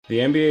The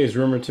NBA is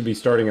rumored to be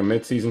starting a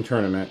mid-season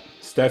tournament.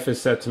 Steph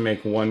is set to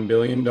make $1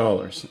 billion,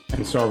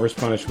 and Sarver's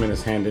punishment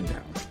is handed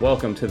down.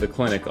 Welcome to the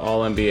Clinic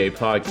All-NBA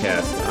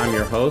podcast. I'm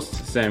your host,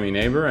 Sammy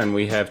Neighbor, and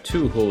we have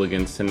two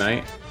hooligans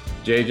tonight.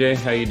 JJ,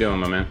 how you doing,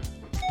 my man?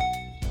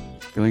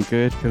 Feeling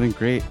good, feeling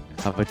great.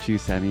 How about you,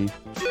 Sammy?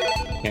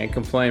 Can't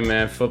complain,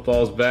 man.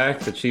 Football's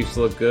back. The Chiefs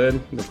look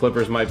good. The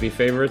Clippers might be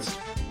favorites.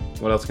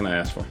 What else can I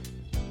ask for?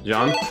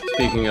 John,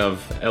 speaking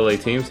of LA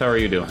teams, how are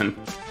you doing?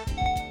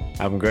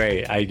 I'm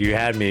great. You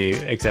had me,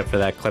 except for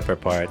that Clipper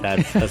part.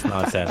 That's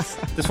nonsense.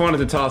 Just wanted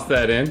to toss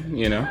that in,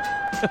 you know.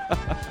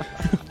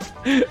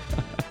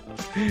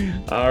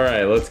 All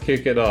right, let's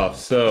kick it off.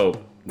 So,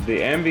 the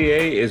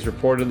NBA is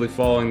reportedly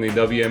following the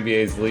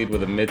WNBA's lead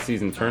with a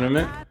mid-season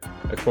tournament.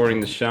 According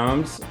to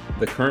Shams,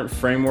 the current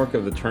framework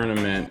of the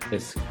tournament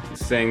is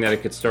saying that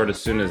it could start as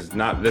soon as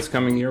not this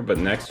coming year, but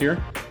next year.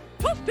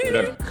 It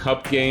would have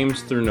cup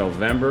games through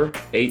November,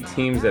 8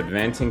 teams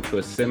advancing to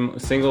a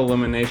single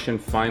elimination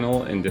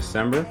final in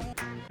December,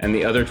 and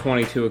the other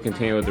 22 would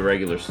continue with the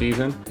regular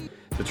season.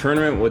 The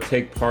tournament would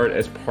take part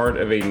as part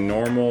of a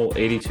normal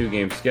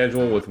 82-game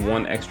schedule with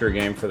one extra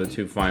game for the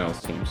two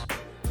finals teams.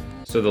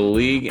 So the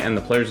league and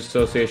the Players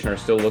Association are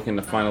still looking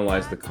to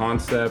finalize the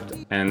concept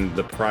and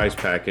the prize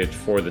package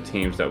for the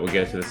teams that will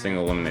get to the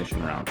single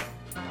elimination round.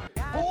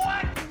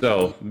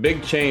 So,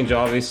 big change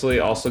obviously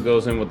also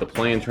goes in with the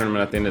play-in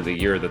tournament at the end of the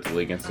year that the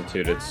league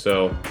instituted.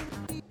 So,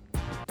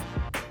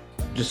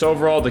 just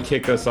overall to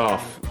kick us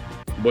off,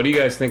 what do you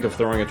guys think of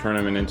throwing a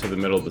tournament into the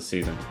middle of the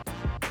season?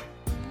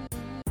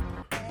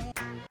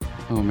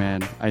 Oh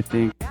man, I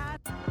think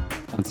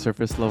on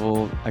surface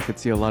level, I could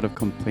see a lot of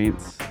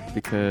complaints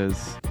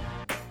because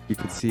you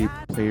could see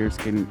players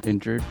getting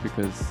injured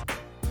because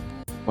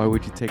why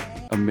would you take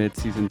a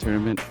mid-season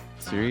tournament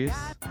serious?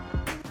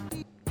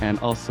 And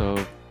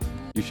also,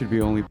 you should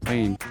be only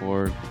playing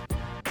for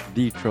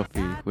the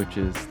trophy, which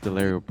is the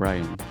Larry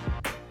O'Brien.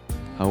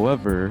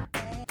 However,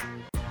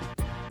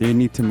 they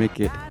need to make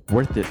it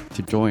worth it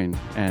to join.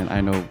 And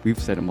I know we've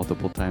said it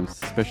multiple times,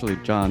 especially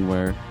John,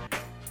 where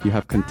you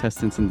have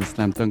contestants in the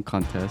slam dunk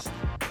contest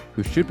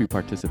who should be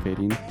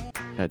participating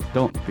that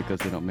don't because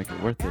they don't make it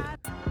worth it.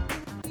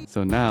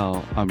 So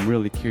now I'm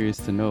really curious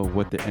to know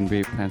what the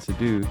NBA plans to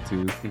do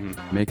to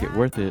make it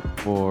worth it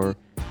for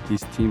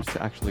these teams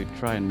to actually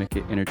try and make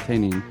it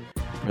entertaining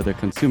for the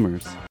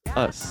consumers,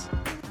 us.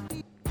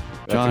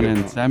 John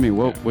and Sammy,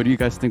 what do you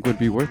guys think would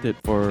be worth it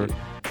for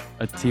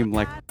a team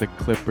like the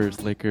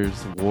Clippers,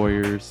 Lakers,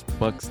 Warriors,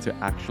 Bucks to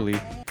actually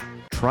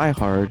try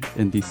hard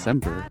in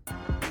December?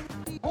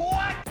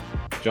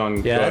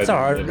 John, yeah, that's just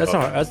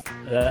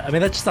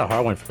a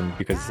hard one for me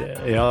because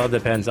it all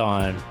depends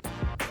on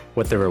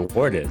what the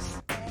reward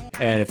is.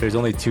 And if there's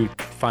only two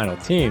final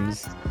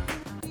teams,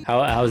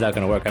 how is that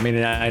going to work? I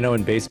mean, I know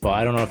in baseball,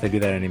 I don't know if they do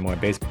that anymore in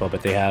baseball,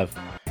 but they have,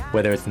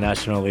 whether it's the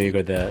National League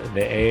or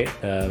the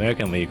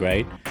American League,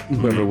 right? Mm-hmm.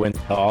 Whoever wins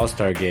the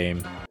All-Star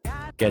game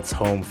gets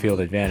home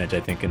field advantage, I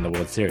think, in the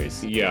World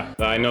Series. Yeah,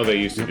 I know they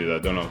used to do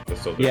that. Don't know if they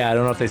still do. Yeah, I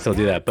don't know if they still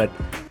do that, but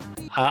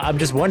I'm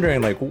just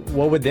wondering, like,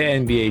 what would the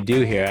NBA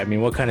do here? I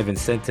mean, what kind of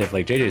incentive,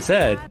 like JJ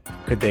said,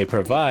 could they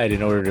provide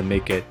in order to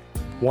make it,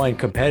 one,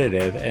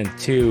 competitive, and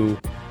two,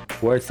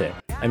 worth it?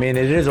 I mean,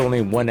 it is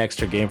only one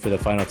extra game for the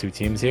final two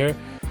teams here,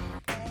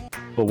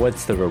 but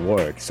what's the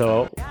reward?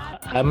 So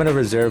I'm going to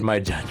reserve my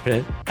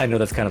judgment. I know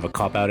that's kind of a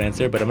cop-out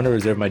answer, but I'm going to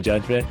reserve my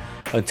judgment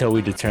until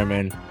we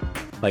determine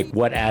like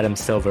what Adam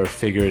Silver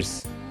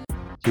figures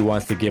he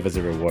wants to give as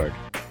a reward.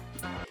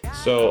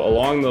 So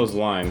along those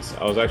lines,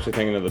 I was actually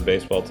thinking of the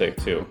baseball take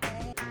too.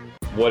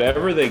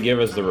 Whatever they give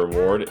as the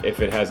reward, if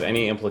it has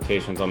any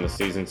implications on the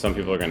season, some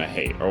people are going to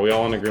hate. Are we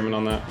all in agreement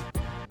on that?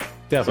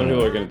 Definitely. Some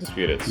people are going to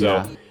dispute it. So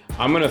yeah.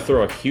 I'm going to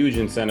throw a huge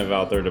incentive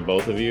out there to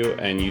both of you,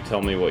 and you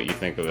tell me what you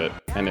think of it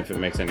and if it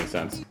makes any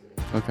sense.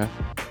 Okay.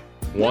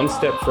 One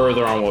step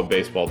further on what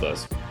baseball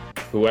does.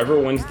 Whoever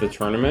wins the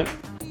tournament,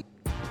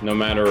 no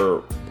matter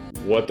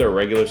what their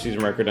regular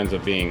season record ends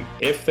up being,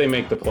 if they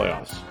make the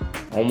playoffs,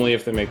 only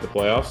if they make the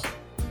playoffs,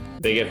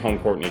 they get home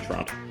court in each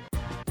round.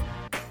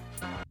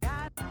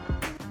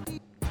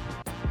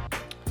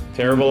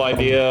 Terrible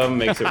idea,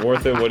 makes it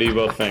worth it. What do you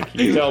both think?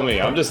 You tell me.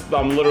 I'm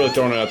literally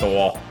throwing it at the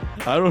wall.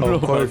 I don't know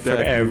about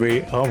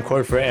that. Home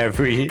court for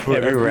every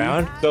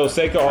round. So,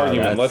 sake of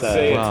argument, let's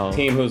say it's a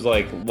team who's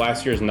like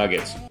last year's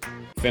Nuggets,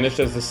 finished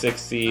as the 6th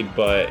seed,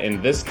 but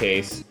in this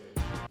case,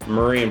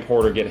 Murray and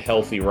Porter get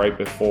healthy right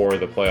before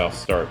the playoffs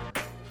start.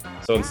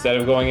 So instead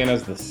of going in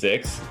as the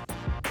 6th,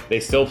 they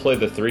still play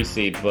the 3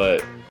 seed,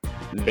 but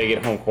they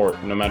get home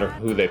court no matter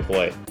who they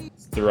play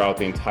throughout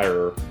the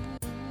entire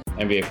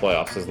NBA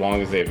playoffs, as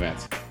long as they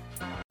advance.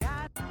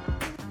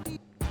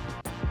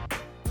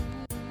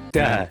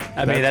 Yeah,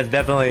 I mean that's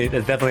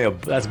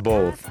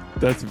bold.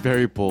 That's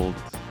very bold.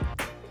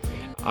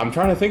 I'm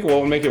trying to think of what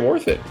would make it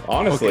worth it,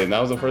 honestly, okay. And that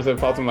was the first thing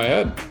that popped in my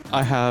head.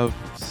 I have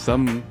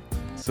some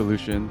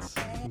solutions.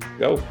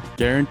 Go.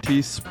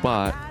 Guarantee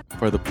spot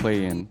for the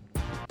play-in.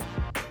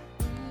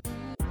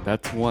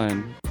 That's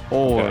one.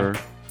 Or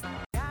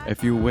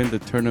if you win the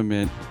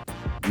tournament,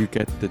 you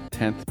get the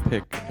 10th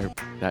pick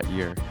that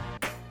year.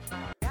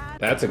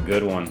 That's a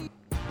good one.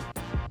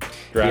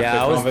 Draft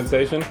pick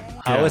compensation?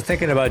 I was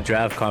thinking about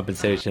draft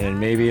compensation and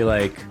maybe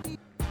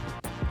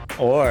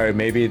or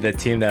maybe the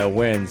team that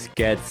wins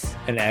gets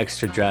an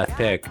extra draft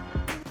pick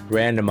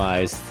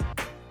randomized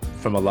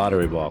from a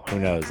lottery ball. Who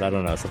knows? I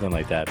don't know. Something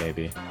like that,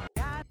 maybe.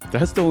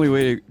 That's the only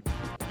way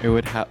it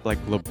would have, like,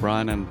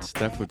 LeBron and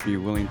Steph would be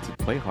willing to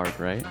play hard,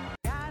 right?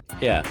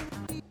 Yeah.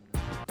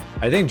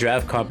 I think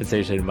draft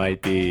compensation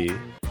might be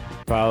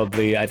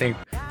probably, I think,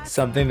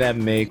 something that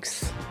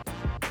makes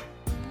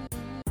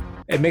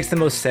the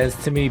most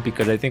sense to me,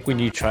 because I think when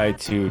you try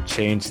to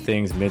change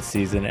things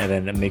mid-season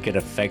and then make it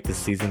affect the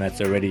season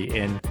that's already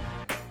in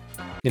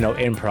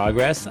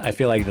progress, I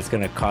feel like that's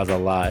going to cause a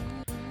lot.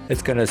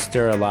 It's going to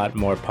stir a lot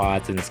more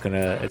pots, and it's going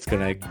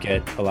to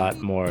get a lot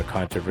more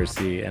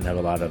controversy and have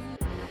a lot of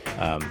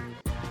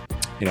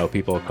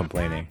people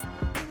complaining.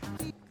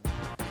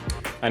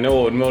 I know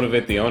what would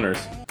motivate the owners.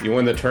 You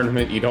win the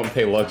tournament, you don't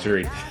pay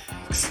luxury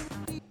tax.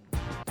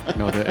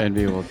 No, the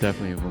NBA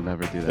will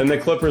never do that. Then the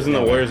Clippers and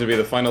the Warriors would be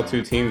the final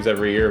two teams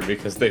every year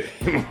because they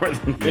pay more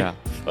than they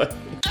play.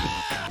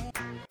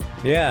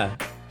 Yeah.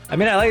 I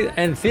mean,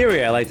 in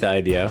theory, I like the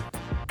idea.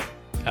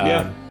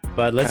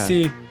 But let's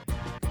see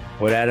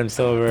what Adam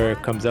Silver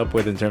comes up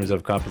with in terms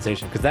of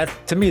compensation. Because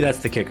to me, that's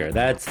the kicker.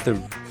 That's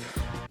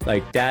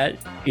that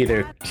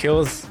either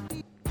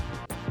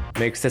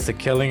makes this a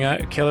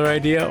killer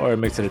idea, or it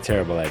makes it a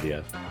terrible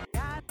idea.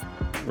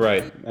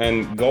 Right,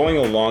 and going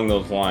along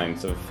those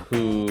lines of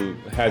who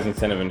has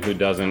incentive and who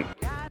doesn't,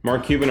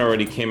 Mark Cuban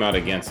already came out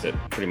against it,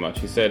 pretty much.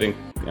 He said, and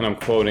I'm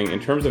quoting, "In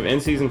terms of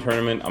in-season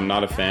tournament, I'm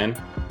not a fan.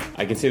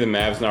 I can see the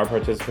Mavs not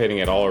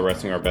participating at all or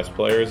resting our best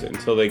players.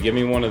 Until they give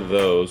me one of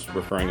those,"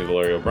 referring to the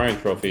Larry O'Brien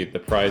trophy, "the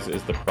prize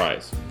is the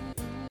prize."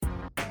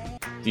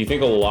 Do you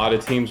think a lot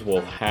of teams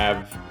will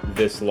have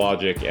this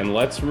logic? And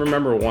let's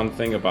remember one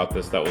thing about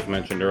this that was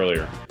mentioned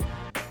earlier.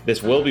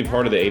 This will be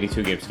part of the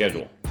 82-game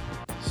schedule.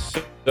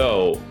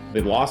 So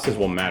the losses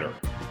will matter.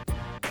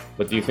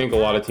 But do you think a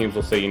lot of teams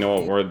will say, you know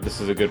what,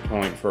 this is a good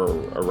point for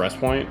a rest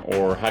point?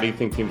 Or how do you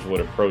think teams would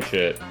approach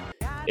it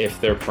if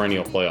they're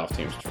perennial playoff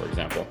teams, for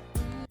example?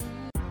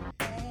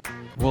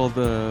 Well,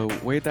 the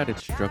way that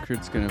it's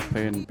structured is going to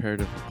play an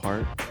imperative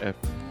part if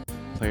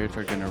players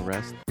are going to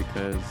rest,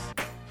 because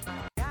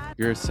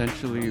you're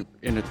essentially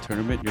in a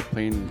tournament, you're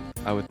playing,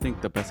 I would think,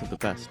 the best of the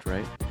best,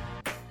 right?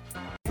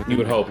 You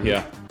would hope,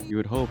 yeah. You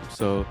would hope.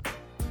 So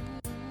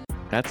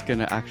that's going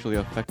to actually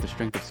affect the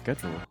strength of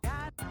schedule.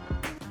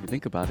 You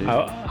think about it.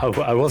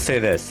 I will say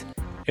this: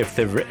 if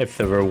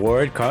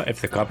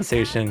the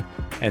compensation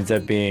ends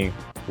up being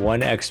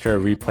one extra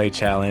replay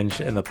challenge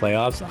in the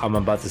playoffs, I'm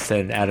about to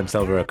send Adam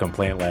Silver a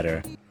complaint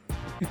letter.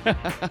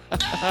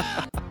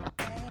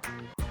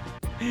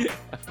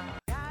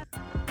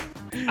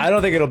 I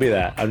don't think it'll be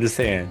that. I'm just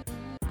saying.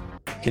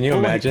 Can you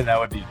imagine? That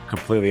would be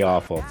completely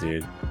awful,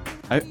 dude.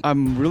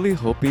 I'm really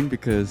hoping,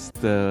 because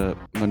the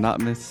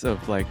monotonous of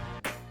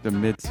the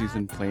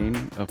mid-season playing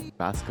of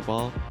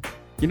basketball,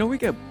 we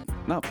get,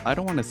 I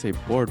don't want to say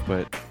bored,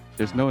 but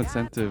there's no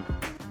incentive.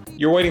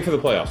 You're waiting for the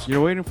playoffs.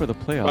 You're waiting for the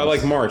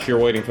playoffs. By March, you're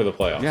waiting for the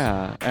playoffs.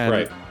 Yeah, and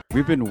right.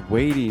 We've been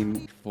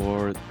waiting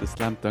for the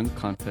slam dunk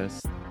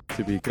contest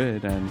to be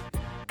good, and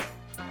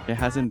it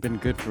hasn't been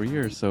good for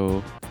years.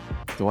 So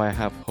do I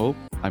have hope?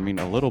 I mean,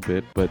 a little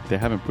bit, but they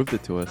haven't proved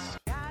it to us.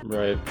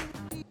 Right.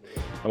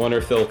 I wonder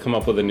if they'll come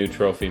up with a new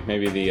trophy.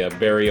 Maybe the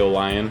Barry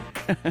O'Lion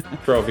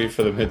trophy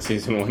for the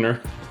midseason winner.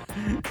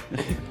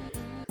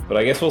 But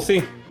I guess we'll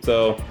see.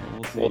 So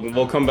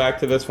we'll come back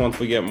to this once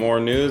we get more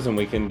news, and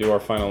we can do our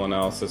final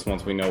analysis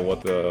once we know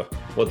what the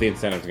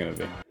incentive is going to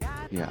be.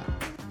 Yeah.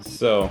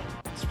 So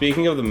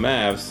speaking of the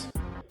Mavs,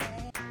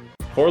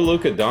 poor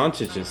Luka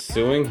Doncic is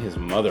suing his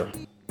mother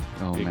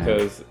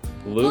because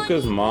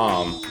Luka's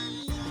mom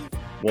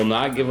will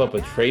not give up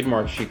a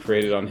trademark she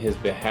created on his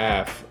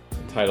behalf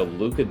titled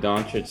Luka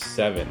Doncic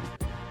 7.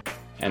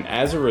 And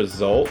as a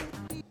result,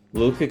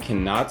 Luka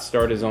cannot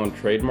start his own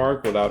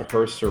trademark without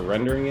her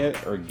surrendering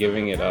it or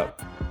giving it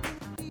up.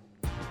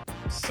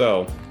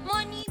 So,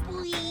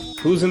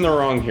 who's in the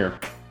wrong here?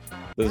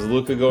 Does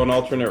Luka go an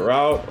alternate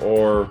route,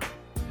 or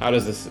how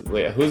does this...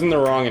 who's in the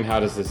wrong, and how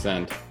does this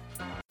end?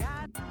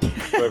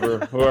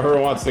 Whoever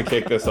wants to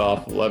kick this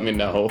off, let me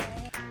know.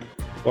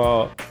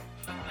 Well,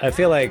 I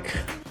feel like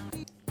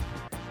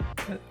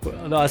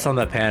us on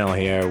the panel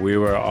here,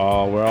 we're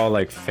all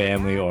like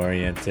family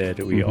oriented.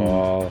 We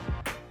all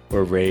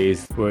were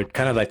raised, we're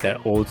kind of like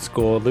that old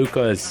school.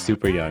 Luka is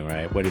super young,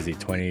 right? What is he,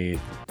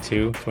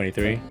 22,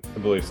 23? I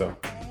believe so.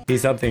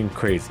 He's something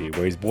crazy,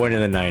 where he's born in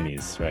the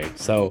 90s, right?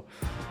 So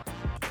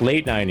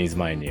late 90s,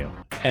 mind you.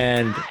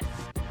 And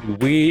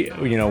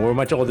we're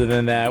much older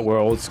than that. We're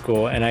old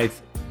school. And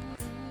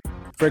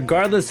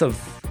regardless of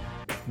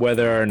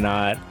whether or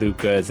not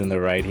Luka is in the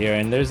right here,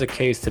 and there's a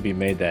case to be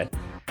made that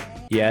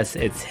yes,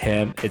 it's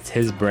him, it's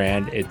his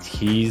brand,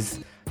 he's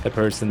the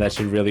person that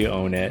should really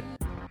own it.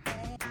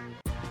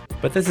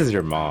 But this is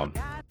your mom.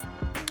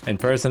 And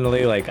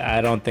personally,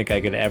 I don't think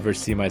I could ever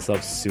see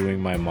myself suing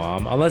my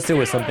mom, unless it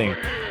was something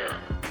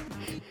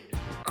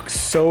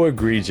so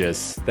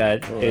egregious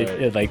that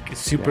it like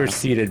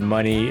superseded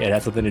money. It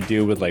had something to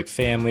do with like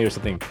family or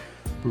something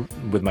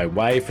with my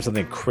wife or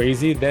something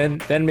crazy,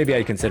 then maybe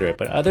I'd consider it.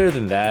 But other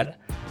than that,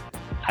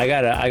 I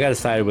gotta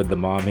side with the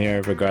mom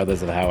here,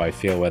 regardless of how I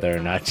feel, whether or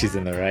not she's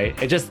in the right.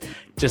 It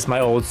just my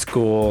old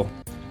school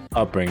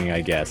upbringing,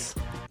 I guess.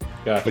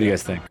 Gotcha. What do you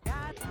guys think?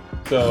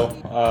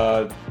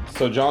 So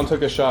John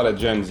took a shot at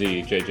Gen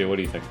Z. JJ, what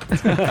do you think?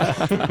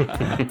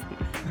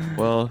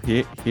 Well,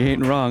 he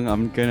ain't wrong.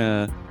 I'm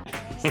gonna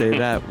say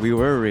that we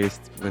were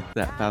raised with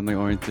that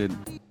family-oriented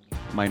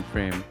mind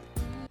frame.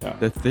 Yeah.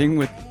 The thing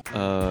with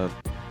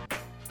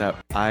that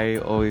I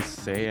always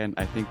say, and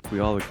I think we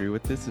all agree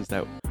with this, is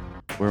that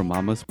we're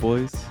mama's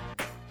boys.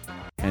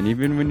 And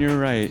even when you're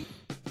right,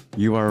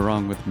 you are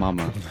wrong with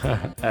mama.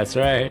 That's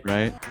right.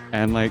 Right?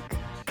 And like,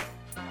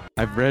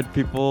 I've read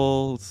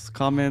people's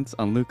comments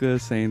on Luca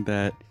saying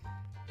that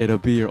it'll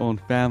be your own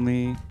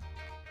family.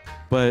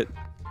 But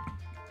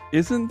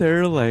isn't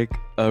there like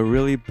a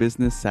really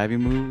business savvy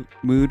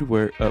move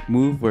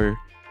where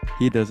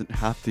he doesn't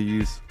have to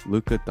use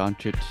Luka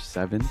Doncic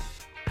 7?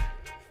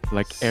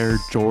 Like Air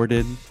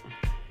Jordan,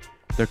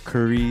 the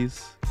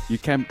Currys. You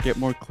can't get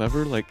more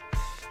clever? Like,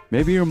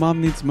 maybe your mom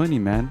needs money,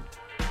 man.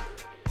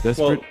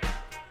 Desperate. Well,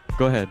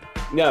 go ahead.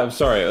 Yeah, I'm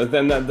sorry.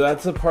 Then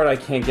that's the part I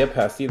can't get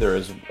past either.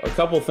 Is a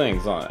couple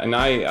things on, and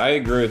I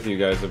agree with you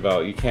guys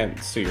about you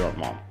can't sue your own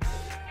mom,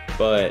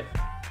 but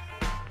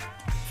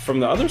from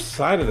the other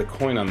side of the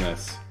coin on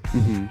this,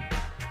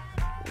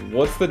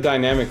 what's the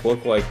dynamic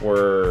look like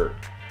where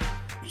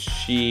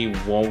she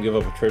won't give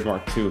up a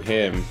trademark to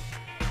him?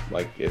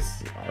 Like,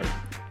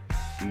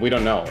 we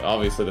don't know.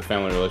 Obviously, the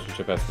family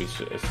relationship has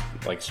to be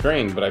like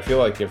strained, but I feel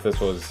like if this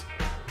was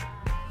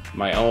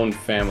my own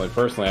family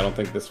personally, I don't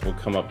think this will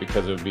come up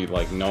because it would be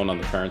like known on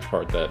the parents'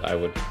 part that I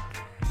would,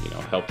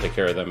 help take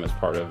care of them as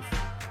part of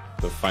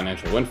the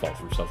financial windfall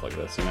from stuff like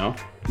this,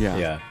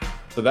 Yeah.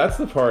 So that's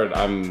the part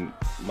I'm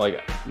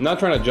like, not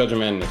trying to judge a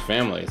man and his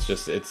family. It's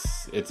just,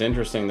 it's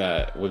interesting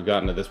that we've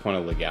gotten to this point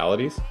of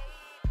legalities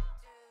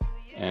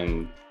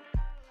and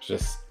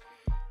just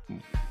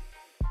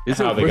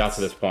how they got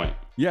to this point.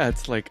 Yeah,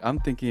 it's like, I'm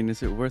thinking,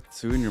 is it worth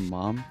suing your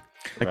mom?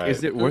 Like, Right.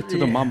 Is it worth to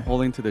the mom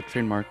holding to the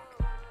trademark?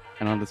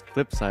 And on this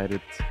flip side,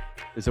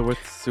 is it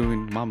worth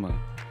suing mama?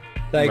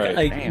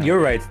 Like you're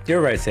right,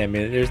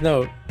 Sammy. There's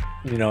no,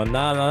 I'm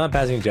not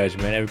passing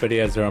judgment. Everybody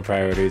has their own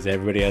priorities.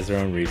 Everybody has their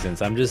own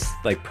reasons. I'm just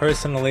like,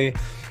 personally,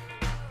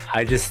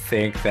 I just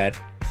think that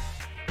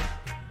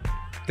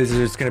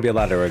there's going to be a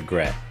lot of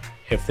regret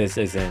if this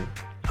isn't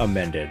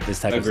amended,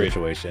 this type Agreed. of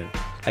situation.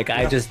 Like,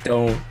 I just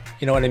don't,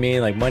 you know what I mean?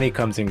 Like, money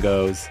comes and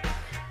goes,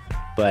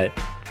 but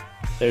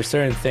there's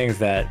certain things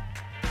that,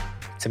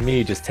 to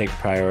me, just take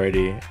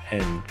priority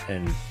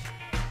and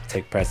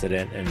take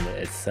precedent, and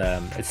it's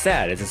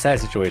sad. It's a sad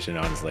situation,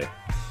 honestly.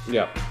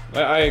 Yeah,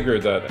 I agree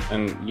with that.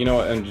 And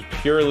and just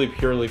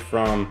purely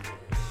from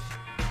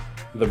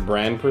the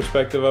brand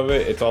perspective of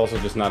it, it's also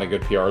just not a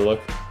good PR look.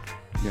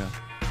 Yeah.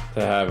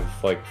 To have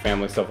like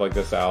family stuff like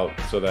this out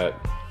so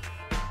that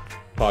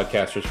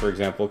podcasters, for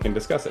example, can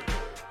discuss it.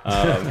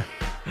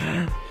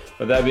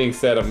 But that being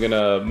said, I'm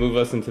gonna move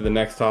us into the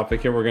next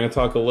topic here. We're gonna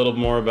talk a little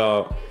more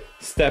about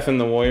Steph and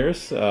the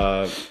Warriors.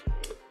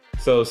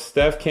 So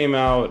Steph came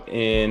out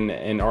in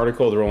an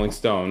article with Rolling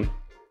Stone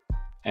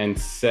and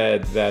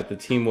said that the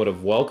team would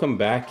have welcomed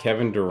back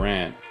Kevin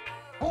Durant,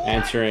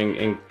 answering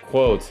in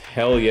quotes,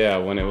 "Hell yeah,"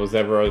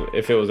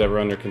 if it was ever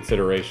under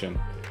consideration.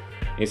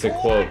 He said,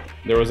 quote,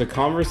 "There was a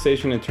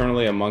conversation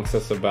internally amongst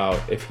us about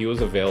if he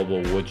was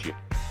available, would you?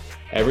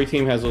 Every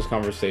team has those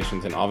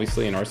conversations, and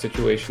obviously in our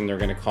situation, they're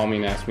going to call me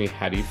and ask me,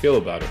 how do you feel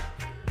about it?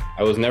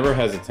 I was never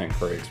hesitant,"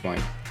 Curry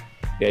explained.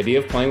 "The idea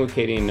of playing with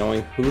KD and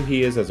knowing who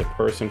he is as a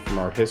person from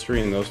our history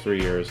in those 3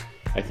 years,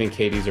 I think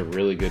KD's a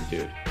really good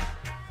dude."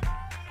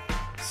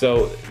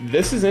 So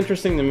this is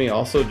interesting to me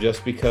also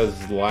just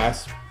because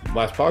last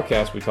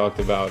podcast we talked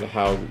about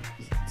how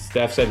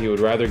Steph said he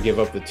would rather give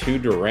up the 2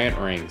 Durant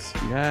rings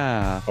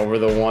over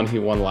the one he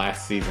won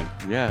last season.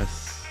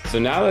 Yes. So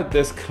now that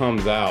this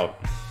comes out,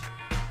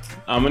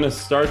 I'm going to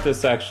start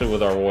this actually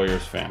with our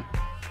Warriors fan.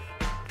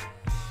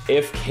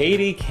 If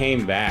KD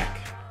came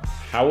back,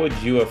 how would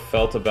you have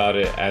felt about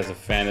it as a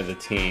fan of the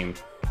team,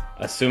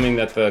 assuming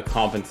that the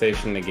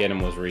compensation to get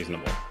him was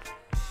reasonable?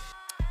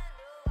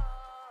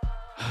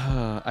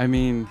 I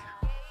mean,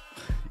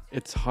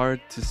 it's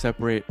hard to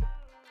separate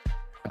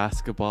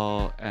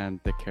basketball and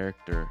the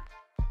character,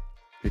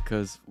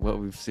 because what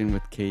we've seen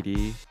with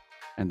KD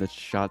and the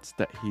shots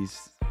that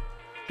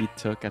he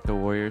took at the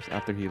Warriors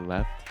after he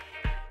left,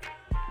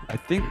 I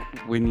think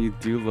when you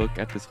do look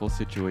at this whole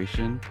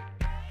situation,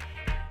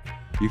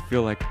 you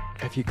feel like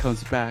if he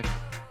comes back,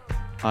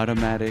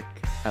 automatic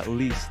at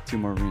least 2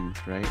 more rings,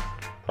 right?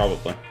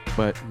 Probably.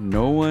 But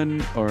no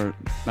one, or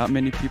not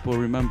many people,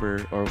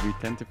 remember, or we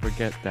tend to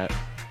forget that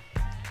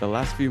the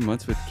last few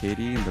months with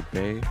KD in the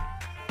Bay,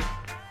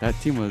 that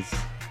team was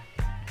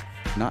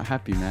not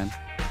happy, man.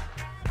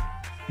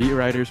 Beat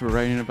writers were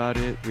writing about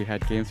it. We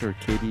had games where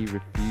KD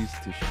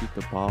refused to shoot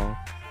the ball.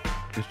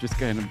 It's just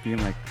kind of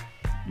being like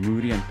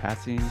moody and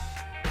passing.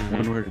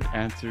 one-word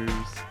answers,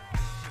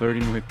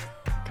 flirting with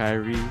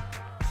Kyrie.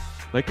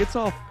 Like it's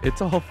all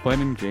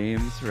fun and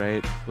games,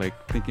 right? Like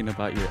thinking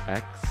about your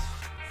ex,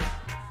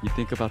 you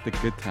think about the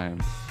good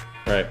times,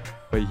 Right.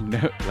 but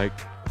like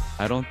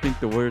I don't think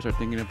the Warriors are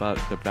thinking about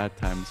the bad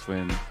times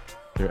when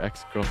their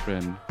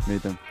ex-girlfriend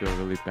made them feel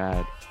really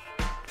bad,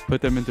 put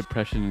them in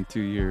depression in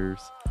 2 years,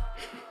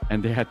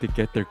 and they had to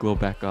get their glow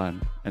back on,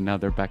 and now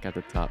they're back at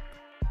the top.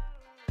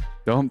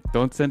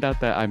 Don't send out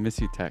that "I miss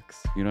you"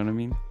 text. You know what I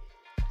mean?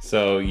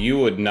 So you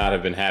would not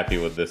have been happy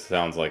with this,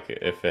 sounds like,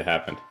 if it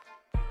happened.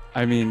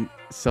 I mean,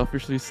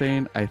 selfishly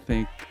saying, I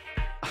think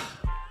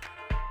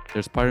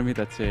there's part of me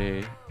that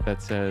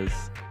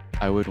says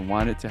I would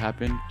want it to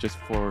happen just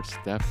for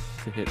Steph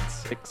to hit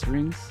 6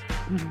 rings,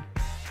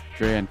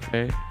 Dre and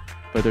Faye.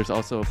 But there's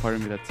also a part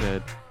of me that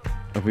said,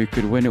 if we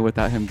could win it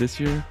without him this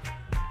year,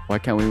 why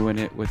can't we win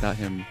it without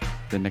him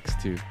the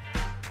next 2?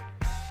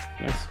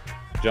 Yes.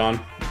 John,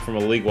 from a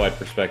league-wide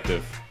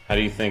perspective, how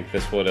do you think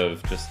this would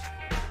have just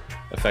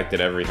affected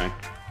everything?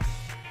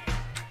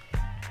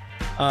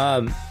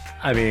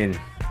 I mean,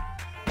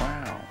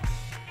 Wow.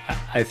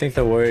 I think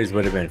the Warriors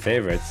would have been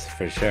favorites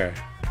for sure.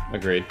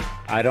 Agreed.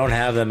 I don't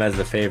have them as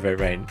the favorite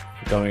right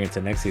going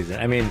into next season.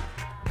 I mean,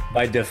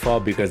 by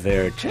default because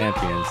they're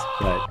champions,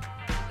 but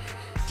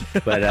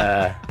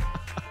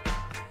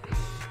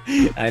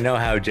I know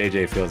how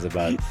JJ feels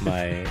about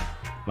my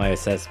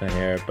assessment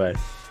here. But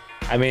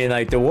I mean,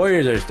 like the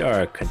Warriors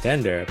are a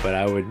contender, but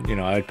I would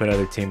put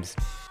other teams,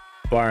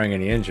 barring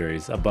any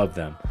injuries, above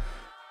them.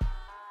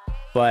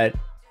 But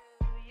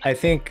I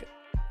think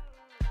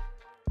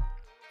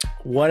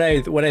what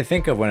I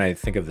think of when I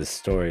think of this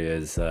story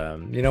is,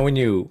 when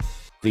you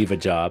leave a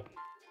job,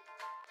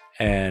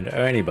 or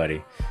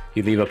anybody,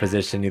 you leave a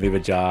position, you leave a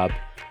job,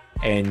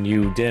 and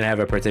you didn't have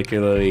a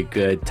particularly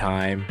good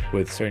time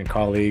with certain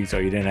colleagues,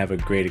 or you didn't have a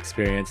great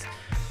experience.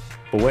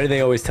 But what do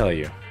they always tell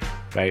you,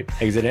 right?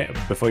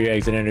 Before your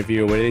exit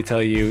interview, what do they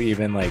tell you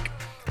even like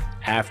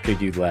after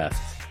you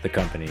left the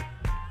company?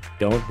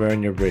 Don't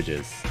burn your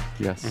bridges.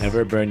 Yes.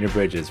 Never burn your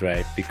bridges,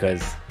 right?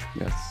 Because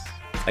Yes.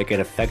 like it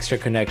affects your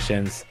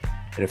connections,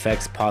 it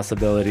affects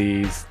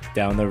possibilities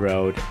down the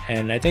road.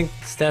 And I think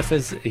Steph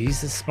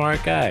he's a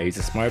smart guy. He's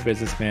a smart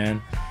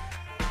businessman.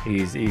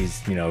 He's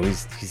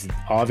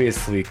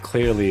obviously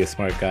clearly a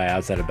smart guy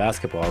outside of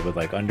basketball with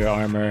like Under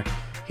Armour.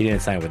 He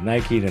didn't sign with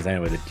Nike, he didn't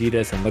sign with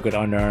Adidas, and look at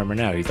Under Armour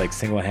now. He's like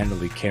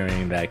single-handedly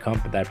carrying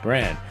that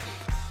brand.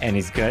 And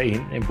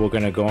we're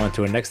gonna go on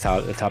to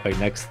a topic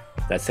next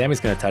that Sammy's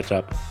gonna touch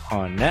up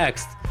on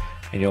next,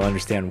 and you'll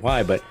understand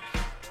why. But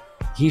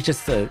he's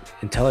just an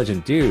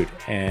intelligent dude,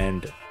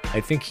 and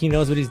I think he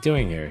knows what he's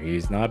doing here.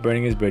 He's not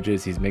burning his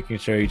bridges. He's making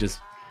sure he's just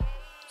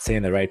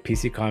saying the right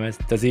PC comments.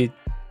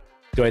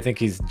 Do I think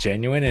he's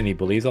genuine and he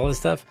believes all this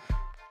stuff?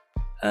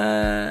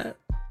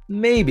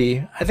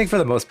 Maybe. I think for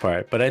the most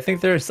part. But I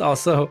think there's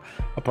also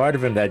a part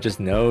of him that just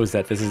knows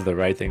that this is the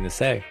right thing to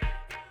say.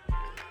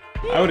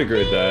 I would agree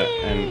with that.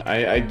 And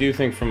I do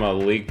think from a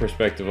league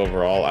perspective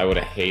overall, I would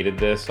have hated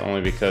this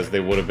only because they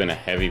would have been a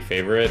heavy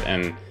favorite.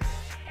 And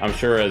I'm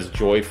sure as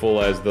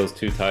joyful as those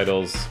 2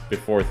 titles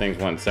before things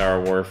went sour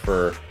were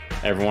for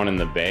everyone in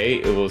the Bay,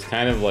 it was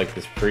kind of like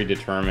this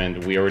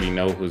predetermined, we already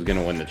know who's going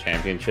to win the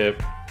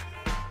championship.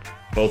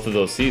 Both of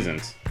those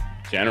seasons.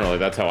 Generally,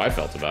 that's how I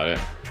felt about it.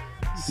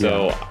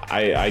 So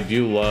yeah. I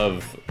do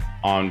love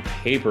on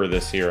paper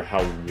this year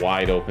how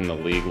wide open the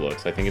league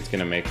looks. I think it's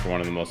going to make for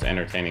one of the most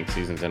entertaining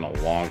seasons in a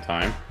long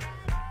time.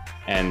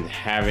 And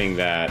having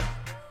that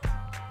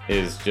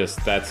is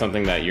that's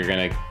something that you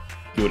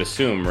would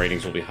assume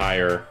ratings will be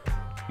higher,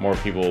 more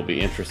people will be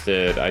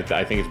interested.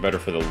 I think it's better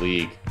for the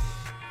league,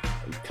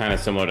 kind of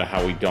similar to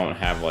how we don't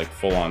have like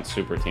full-on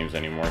super teams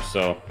anymore.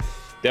 So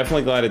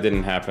definitely glad it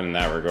didn't happen in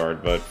that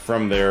regard. But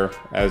from there,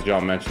 as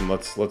John mentioned,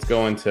 let's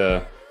go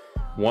into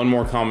one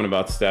more comment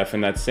about Steph.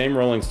 In that same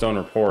Rolling Stone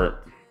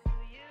report,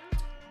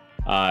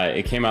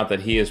 it came out that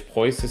he is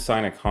poised to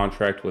sign a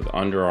contract with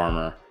Under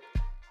Armour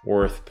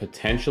worth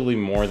potentially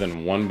more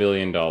than $1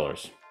 billion.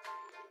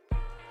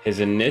 His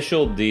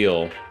initial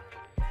deal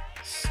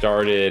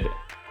started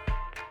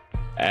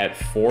at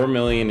 $4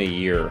 million a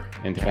year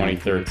in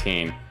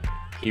 2013.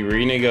 He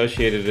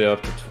renegotiated it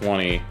up to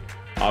 20.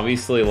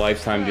 Obviously, a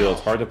lifetime deal.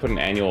 It's hard to put an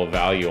annual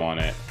value on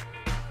it,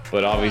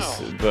 but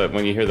but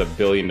when you hear the $1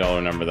 billion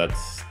number,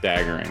 that's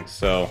staggering.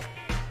 So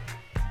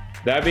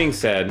that being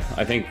said,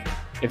 I think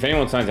if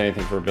anyone signs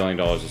anything for $1 billion,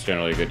 it's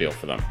generally a good deal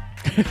for them.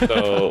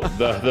 So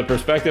the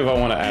perspective I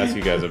want to ask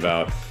you guys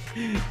about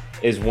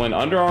is when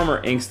Under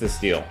Armour inks this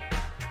deal,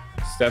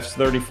 Steph's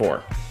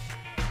 34.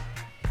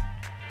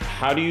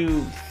 How do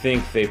you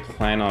think they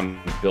plan on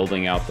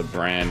building out the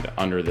brand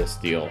under this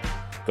deal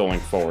going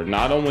forward?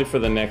 Not only for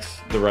the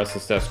rest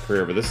of Steph's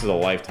career, but this is a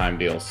lifetime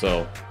deal.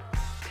 So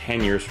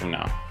 10 years from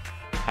now,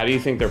 how do you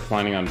think they're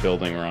planning on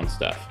building around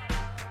Steph?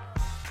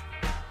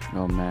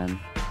 Oh man,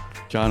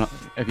 John,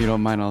 if you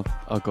don't mind,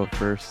 I'll go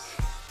first.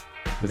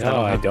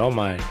 No, I don't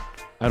mind.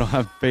 I don't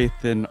have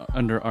faith in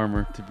Under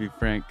Armour, to be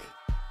frank.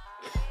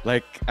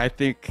 Like, I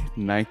think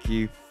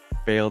Nike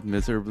failed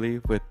miserably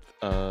with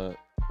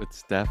with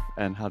Steph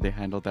and how they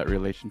handled that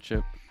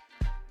relationship.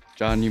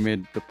 John, you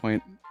made the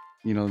point,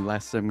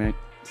 last segment,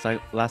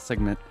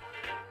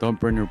 don't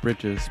burn your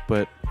bridges.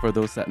 But for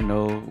those that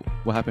know,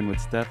 what happened with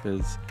Steph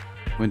is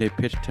when they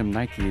pitched him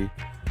Nike,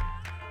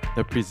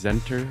 the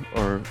presenter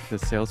or the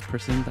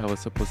salesperson that was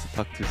supposed to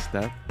talk to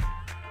Steph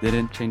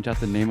didn't change out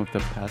the name of the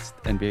past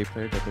NBA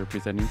player that they're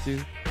presenting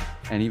to,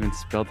 and even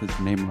spelled his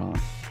name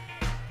wrong.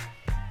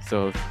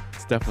 So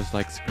Steph was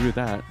like, screw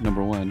that,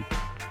 number one.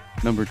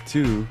 Number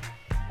two,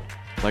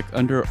 like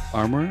Under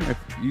Armour, if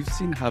you've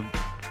seen how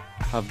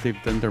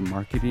they've done their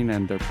marketing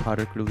and their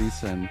product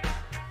release and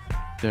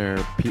their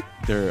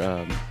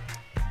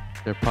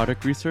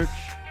product research,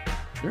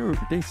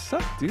 they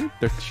suck, dude.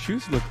 Their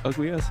shoes look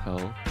ugly as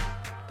hell.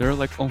 There are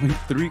like only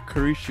 3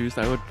 Curry shoes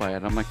I would buy,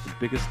 and I'm like the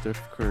biggest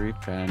Steph Curry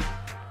fan.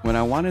 When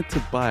I wanted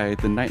to buy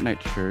the Night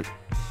Night shirt,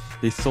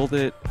 they sold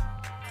it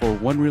for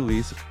one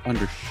release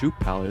under Shoe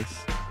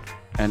Palace,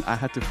 and I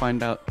had to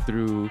find out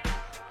through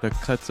the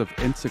cuts of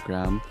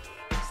Instagram.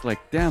 It's like,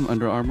 damn,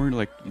 Under Armour,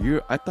 like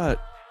I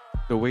thought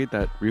the way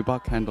that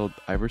Reebok handled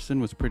Iverson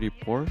was pretty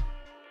poor.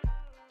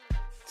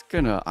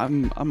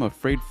 I'm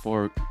afraid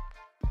for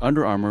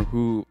Under Armour,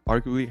 who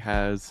arguably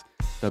has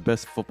the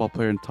best football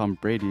player in Tom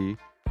Brady,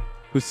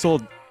 who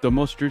sold the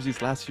most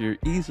jerseys last year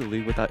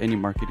easily without any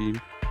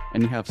marketing.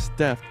 And you have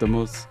Steph, the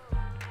most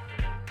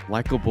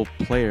likable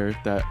player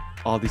that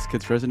all these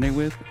kids resonate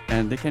with,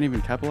 and they can't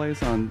even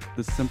capitalize on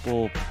this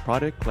simple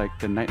product like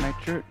the Night Night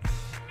shirt.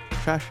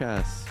 Trash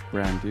ass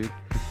brand, dude.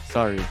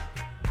 Sorry.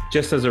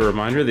 Just as a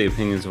reminder, the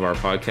opinions of our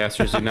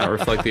podcasters do not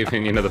reflect the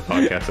opinion of the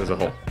podcast as a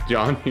whole.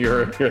 John,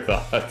 your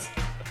thoughts?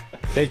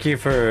 Thank you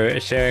for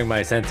sharing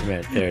my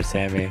sentiment there,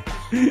 Sammy.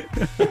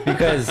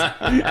 Because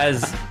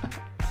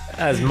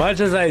as much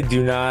as I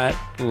do not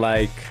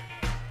like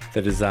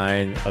the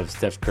design of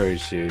Steph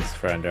Curry's shoes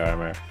for Under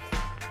Armour,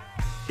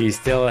 he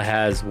still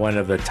has one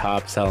of the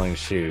top selling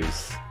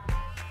shoes.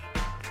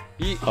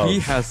 He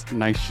has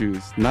nice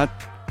shoes, not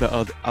the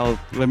other.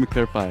 Let me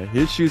clarify.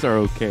 His shoes are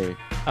okay.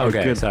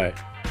 Okay, sorry.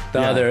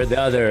 The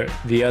other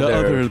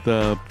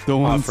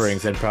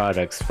offerings and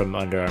products from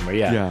Under Armour.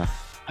 Yeah.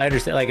 I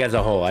understand. Like as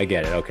a whole, I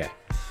get it. Okay.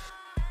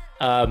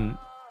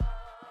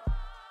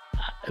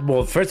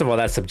 Well, first of all,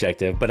 that's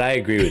subjective, but I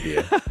agree with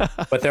you.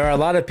 But there are a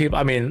lot of people.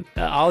 I mean,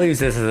 I'll use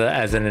this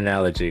as an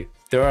analogy.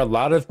 There are a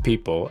lot of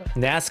people.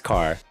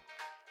 NASCAR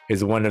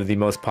is one of the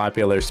most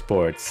popular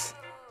sports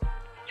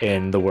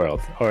in the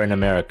world or in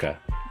America.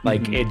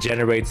 Like it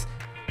generates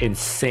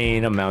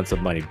insane amounts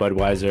of money.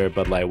 Budweiser,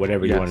 Bud Light,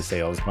 whatever you want to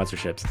say, all the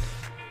sponsorships.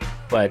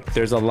 But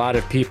there's a lot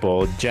of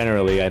people,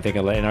 generally, I think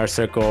in our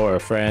circle or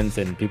friends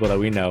and people that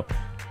we know,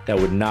 that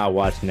would not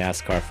watch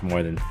NASCAR for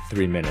more than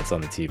 3 minutes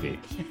on the TV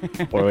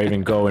or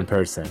even go in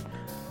person.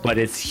 But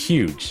it's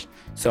huge.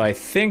 So I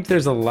think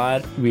there's a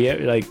lot, we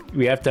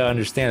have to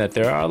understand that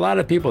there are a lot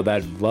of people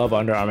that love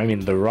Under Armour. I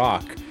mean, The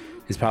Rock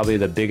is probably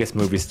the biggest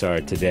movie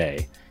star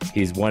today.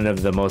 He's one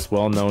of the most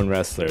well-known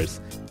wrestlers.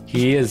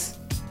 He is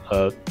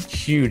a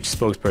huge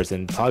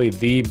spokesperson, probably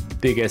the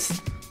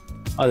biggest,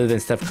 other than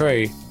Steph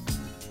Curry,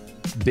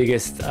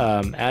 biggest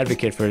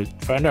advocate for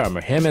Under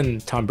Armour. Him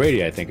and Tom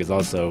Brady, I think, is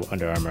also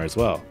Under Armour as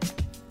well.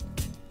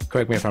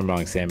 Correct me if I'm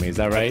wrong, Sammy. Is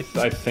that right?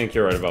 I think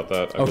you're right about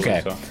that. I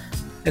believe so.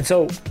 And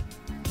so,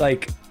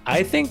 like,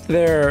 I think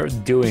they're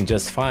doing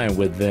just fine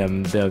with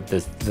them.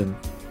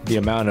 The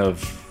amount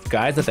of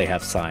guys that they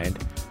have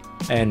signed,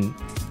 and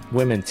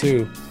women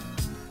too.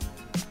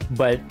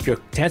 But to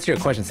answer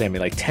your question, Sammy,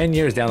 like 10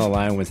 years down the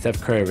line, when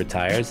Steph Curry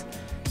retires,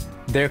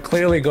 they're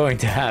clearly going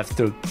to have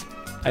to,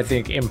 I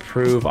think,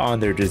 improve on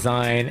their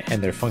design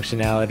and their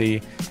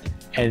functionality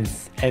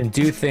and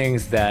do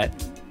things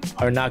that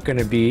are not going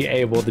to be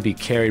able to be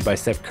carried by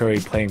Steph Curry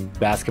playing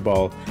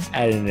basketball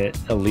at an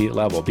elite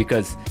level,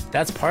 because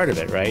that's part of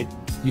it, right?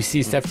 You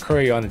see Steph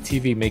Curry on the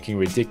TV making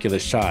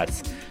ridiculous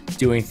shots,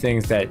 doing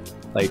things that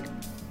like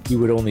you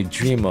would only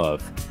dream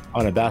of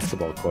on a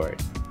basketball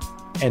court.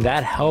 And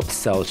that helps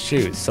sell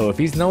shoes. So if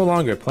he's no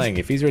longer playing,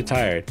 if he's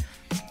retired,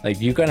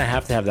 like you're going to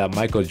have that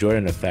Michael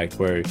Jordan effect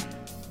where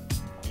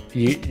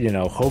you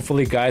know,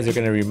 hopefully guys are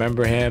going to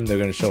remember him. They're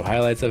going to show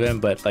highlights of him,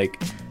 but like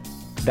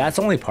that's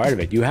only part of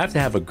it. You have to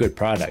have a good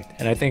product.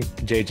 And I think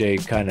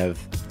JJ kind of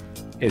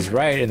is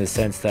right in the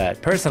sense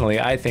that personally,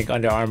 I think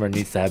Under Armour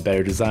needs to have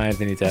better designs.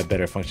 They need to have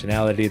better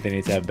functionality. They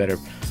need to have better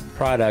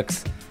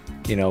products,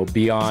 you know,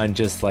 beyond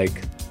just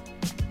like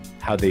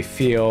how they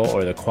feel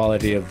or the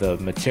quality of the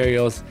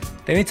materials.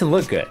 They need to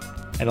look good.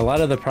 And a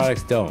lot of the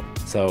products don't.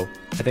 So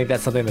I think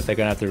that's something that they're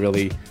going to have to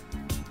really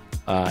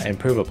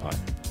improve upon.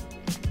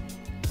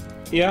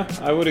 Yeah,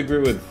 I would agree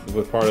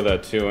with part of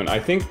that too. And I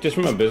think just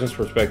from a business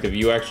perspective,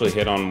 you actually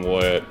hit on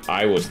what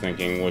I was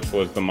thinking, which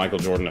was the Michael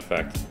Jordan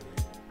effect.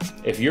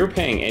 If you're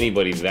paying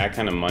anybody that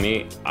kind of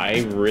money,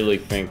 I really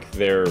think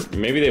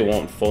maybe they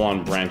won't full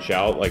on branch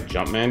out like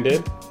Jumpman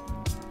did,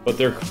 but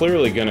they're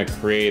clearly going to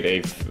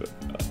create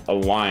a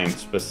line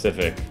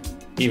specific,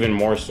 even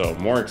more so,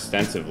 more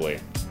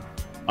extensively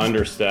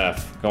under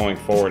Steph going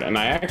forward. And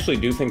I actually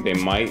do think they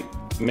might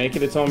make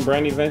it its own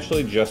brand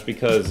eventually, just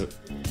because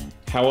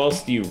how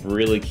else do you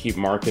really keep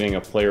marketing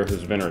a player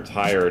who's been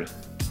retired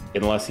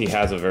unless he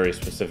has a very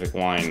specific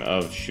line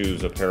of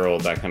shoes, apparel,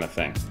 that kind of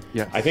thing?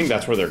 Yeah. I think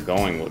that's where they're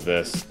going with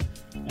this.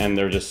 And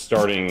they're just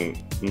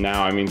starting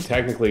now. I mean,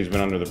 technically he's been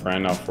under the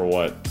brand now for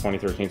what,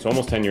 2013, so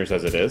almost 10 years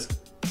as it is.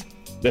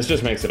 This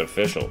just makes it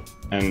official.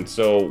 And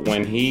so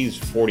when he's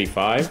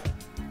 45,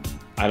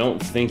 I don't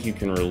think you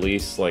can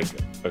release like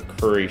a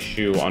Curry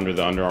shoe under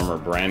the Under Armour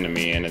brand to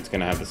me and it's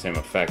going to have the same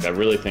effect. I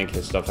really think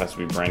his stuff has to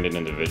be branded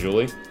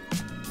individually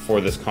for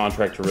this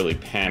contract to really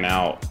pan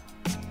out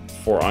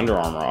for Under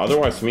Armour.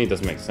 Otherwise, to me, it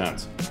doesn't make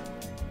sense.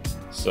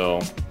 So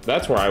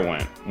that's where I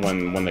went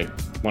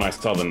when I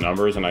saw the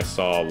numbers and I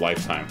saw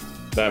lifetime.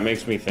 That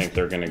makes me think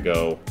they're going to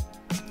go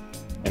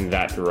in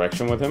that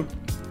direction with him.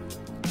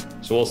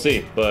 So we'll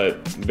see.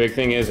 But the big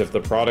thing is, if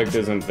the product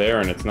isn't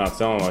there and it's not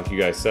selling like you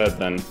guys said,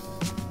 then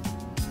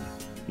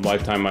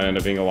lifetime might end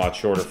up being a lot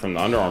shorter from the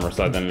Under Armour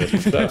side than it is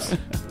from Steph's.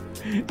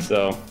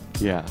 So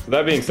Yeah. So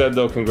that being said,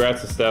 though,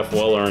 congrats to Steph.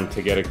 Well earned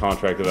to get a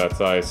contract of that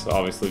size.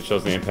 Obviously, it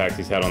shows the impact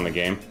he's had on the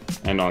game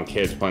and on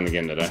kids playing the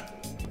game today.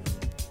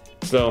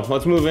 So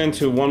let's move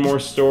into one more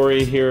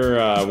story here,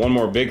 one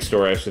more big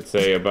story, I should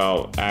say,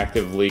 about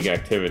active league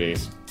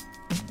activities.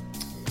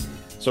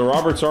 So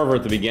Robert Sarver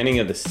at the beginning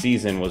of the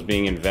season was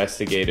being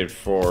investigated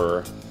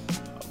for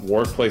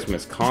workplace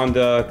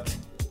misconduct,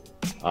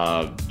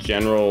 frankly,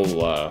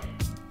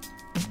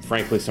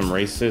 some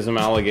racism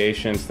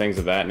allegations, things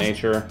of that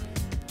nature.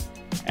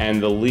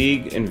 And the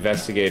league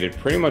investigated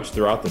pretty much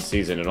throughout the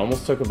season. It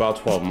almost took about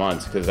 12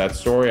 months because that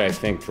story, I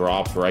think,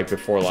 dropped right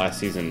before last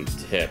season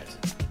tipped.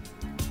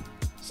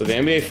 So the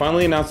NBA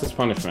finally announced its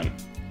punishment.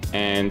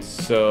 And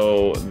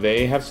so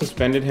they have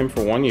suspended him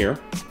for 1 year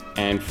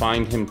and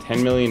fined him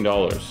 $10 million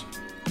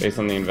based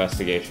on the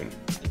investigation.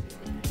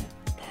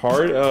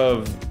 Part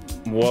of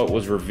what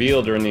was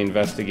revealed during the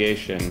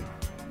investigation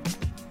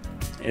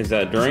is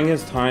that during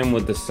his time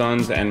with the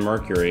Suns and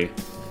Mercury,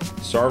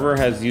 Sarver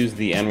has used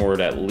the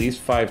N-word at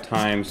least 5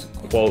 times,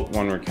 quote,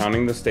 when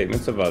recounting the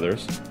statements of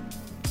others.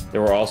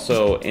 There were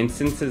also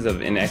instances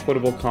of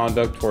inequitable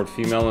conduct toward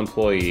female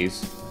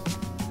employees,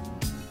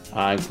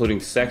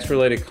 including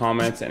sex-related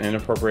comments and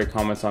inappropriate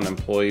comments on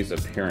employees'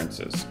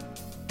 appearances.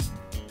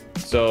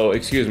 So,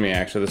 excuse me,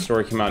 actually, the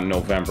story came out in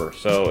November,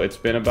 so it's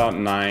been about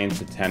 9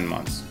 to 10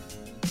 months.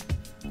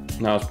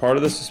 Now, as part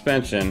of the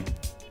suspension,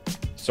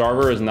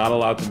 Sarver is not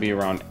allowed to be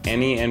around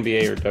any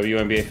NBA or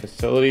WNBA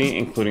facility,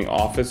 including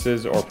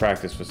offices or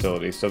practice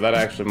facilities. So that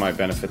actually might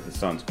benefit the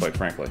Suns, quite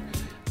frankly.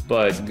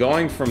 But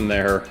going from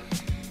there,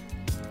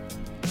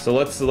 so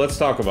let's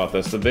talk about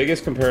this. The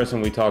biggest comparison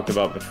we talked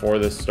about before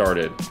this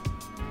started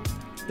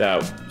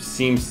that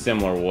seemed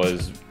similar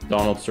was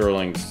Donald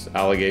Sterling's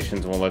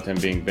allegations and led to him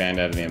being banned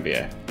out of the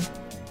NBA.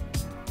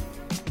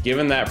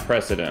 Given that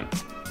precedent,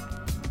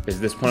 is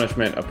this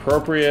punishment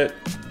appropriate,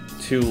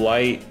 too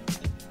light,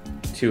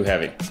 too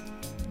heavy?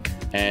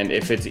 And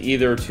if it's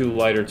either too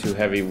light or too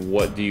heavy,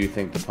 what do you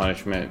think the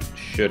punishment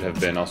should have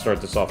been? I'll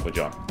start this off with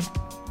John.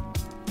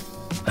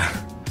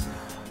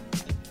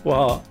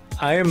 Well,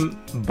 I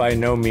am by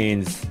no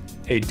means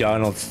a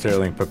Donald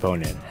Sterling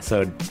proponent.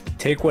 So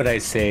take what I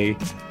say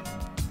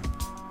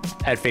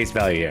at face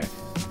value here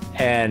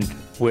and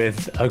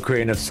with a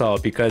grain of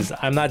salt, because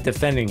I'm not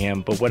defending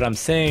him, but what I'm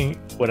saying,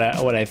 what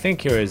I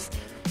think here is,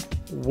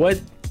 what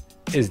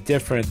is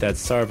different that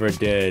Sarver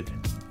did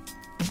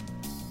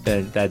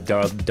that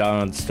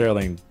Donald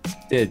Sterling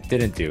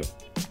didn't do,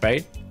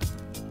 right?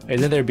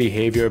 Isn't their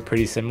behavior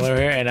pretty similar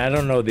here? And I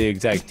don't know the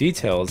exact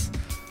details,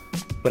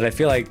 but I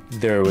feel like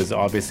there was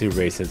obviously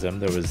racism.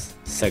 There was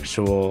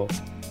sexual,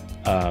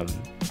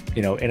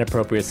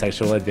 inappropriate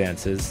sexual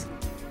advances.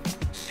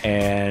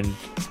 And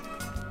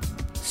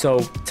so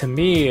to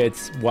me,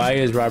 it's, why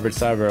is Robert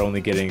Sarver only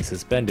getting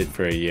suspended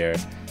for a year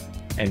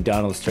and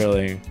Donald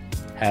Sterling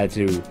had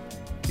to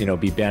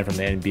be banned from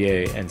the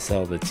NBA and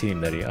sell the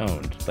team that he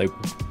owned? Like,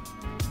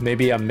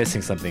 maybe I'm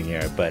missing something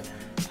here, but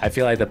I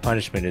feel like the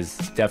punishment is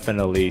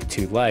definitely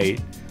too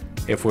light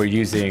if we're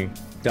using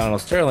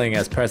Donald Sterling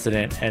as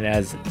precedent and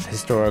as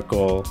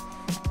historical,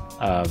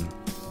 what's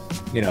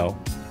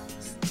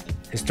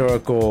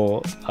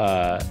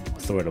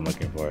the word I'm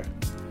looking for?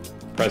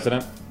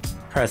 Precedent?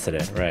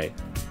 Precedent, right.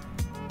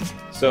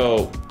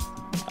 So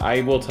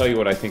I will tell you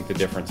what I think the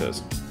difference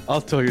is.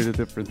 I'll tell you the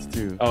difference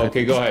too. Oh,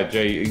 okay, go ahead,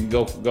 Jay.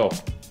 Go.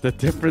 The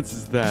difference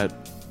is that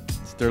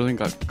Sterling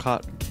got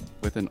caught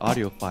with an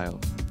audio file.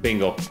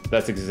 Bingo.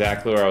 That's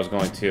exactly where I was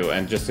going to.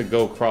 And just to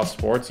go cross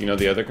sports, the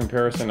other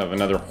comparison of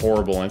another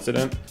horrible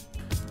incident?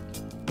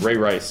 Ray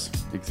Rice.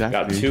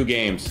 Exactly. Got 2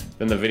 games.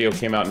 Then the video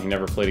came out and he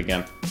never played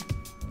again.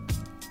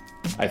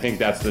 I think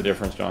that's the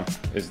difference, John,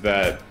 is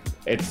that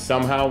it's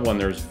somehow when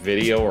there's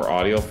video or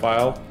audio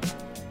file,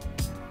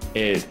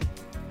 it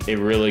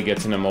really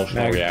gets an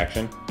emotional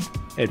reaction.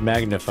 It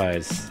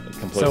magnifies.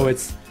 Completely.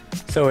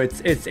 So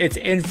it's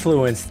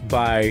influenced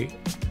by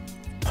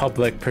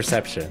public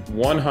perception.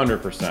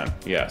 100%,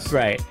 yes.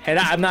 Right. And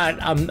I'm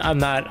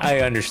not,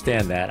 I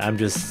understand that. I'm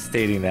just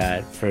stating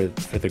that for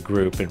the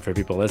group and for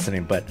people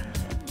listening, but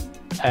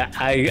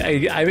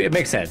it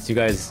makes sense. You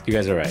guys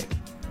are right.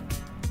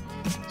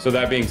 So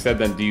that being said,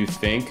 then do you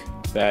think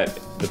that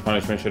the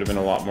punishment should have been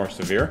a lot more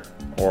severe,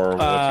 or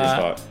what's your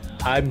thought?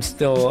 I'm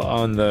still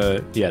on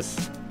the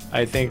yes.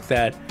 I think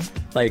that,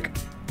 like,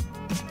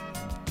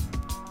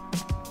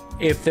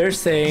 if they're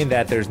saying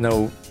that there's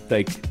no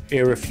like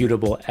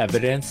irrefutable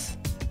evidence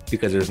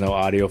because there's no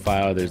audio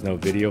file, there's no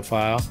video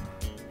file,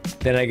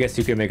 then I guess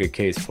you can make a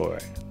case for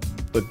it.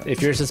 But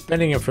if you're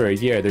suspending him for a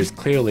year, there's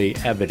clearly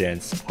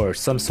evidence or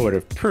some sort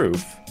of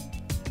proof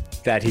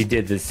that he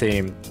did the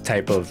same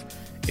type of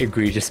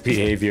egregious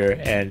behavior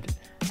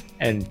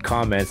and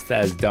comments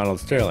as Donald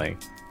Sterling.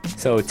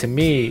 So to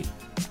me,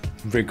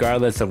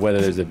 regardless of whether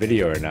there's a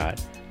video or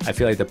not, I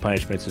feel like the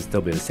punishments would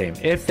still be the same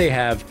if they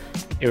have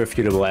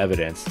irrefutable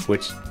evidence,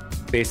 which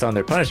based on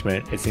their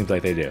punishment, it seems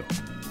like they do.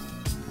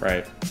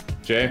 Right.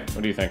 Jay,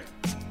 what do you think?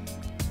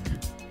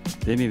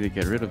 They need to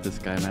get rid of this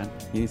guy, man.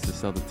 He needs to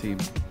sell the team.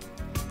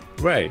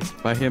 Right.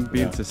 By him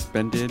being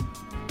suspended,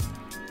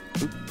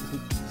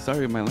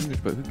 sorry my language,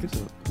 but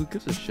who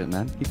gives a shit,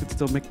 man? He could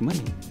still make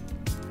money.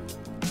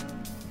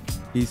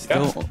 He's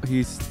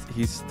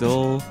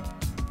still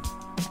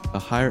a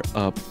higher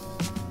up,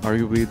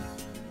 arguably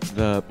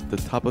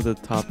the top of the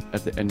top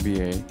at the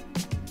NBA.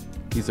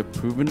 He's a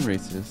proven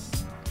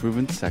racist,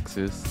 proven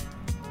sexist,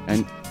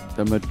 and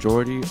the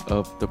majority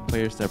of the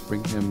players that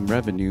bring him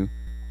revenue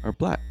are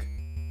black.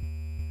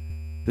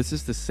 This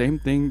is the same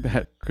thing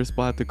that Chris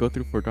Paul had to go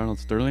through for Donald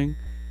Sterling,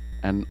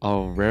 and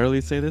I'll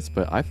rarely say this,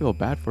 but I feel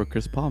bad for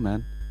Chris Paul,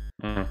 man.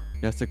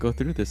 He has to go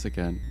through this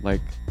again.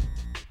 Like,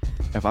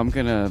 if I'm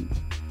gonna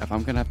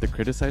have to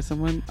criticize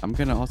someone, I'm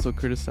gonna also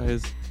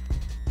criticize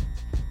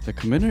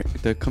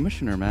the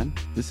commissioner, man.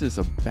 This is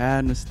a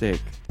bad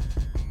mistake.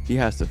 He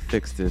has to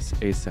fix this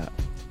ASAP.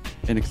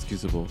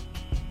 Inexcusable.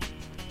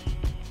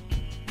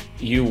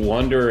 You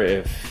wonder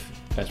if,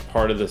 as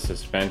part of the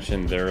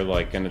suspension, they're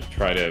like going to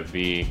try to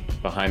be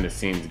behind the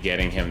scenes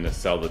getting him to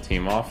sell the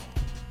team off.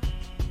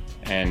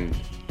 And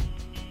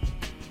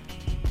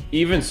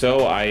even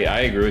so, I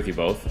agree with you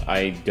both.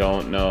 I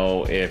don't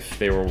know if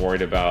they were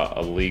worried about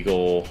a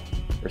legal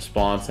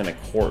response and a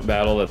court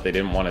battle that they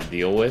didn't want to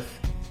deal with.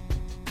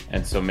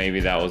 And so maybe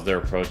that was their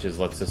approach, is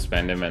let's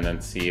suspend him and then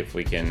see if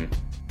we can,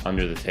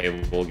 under the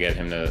table, get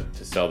him to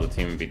sell the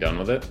team and be done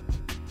with it.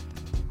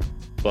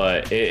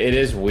 But it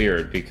is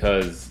weird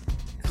because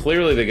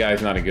clearly the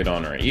guy's not a good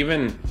owner.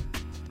 Even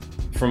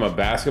from a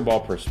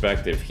basketball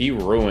perspective, he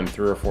ruined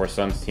 3 or 4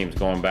 Suns teams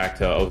going back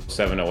to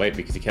 07, 08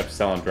 because he kept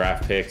selling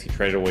draft picks. He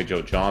traded away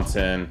Joe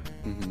Johnson.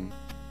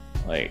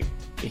 Like,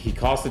 he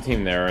cost the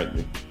team there.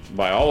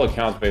 By all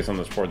accounts, based on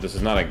the sport, this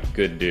is not a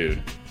good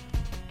dude.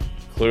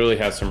 Clearly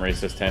has some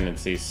racist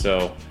tendencies.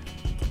 So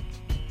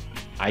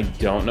I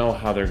don't know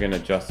how they're going to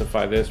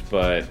justify this,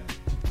 but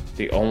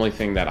the only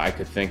thing that I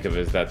could think of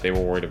is that they were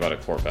worried about a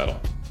court battle.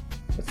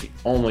 That's the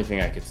only thing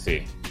I could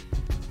see.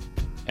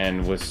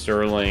 And with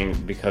Sterling,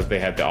 because they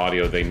had the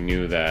audio, they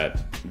knew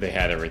that they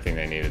had everything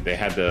they needed. They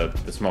had the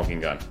smoking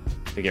gun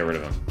to get rid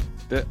of him.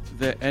 The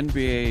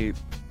NBA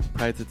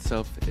prides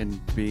itself in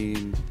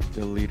being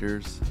the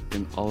leaders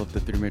in all of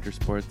the 3 major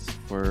sports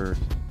for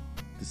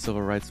the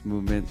civil rights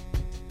movement,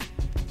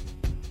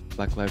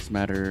 Black Lives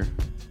Matter,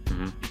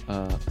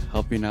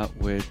 helping out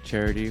with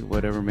charity,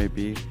 whatever it may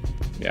be.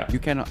 Yeah. You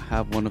cannot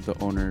have one of the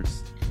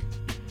owners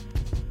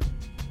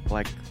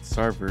like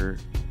Sarver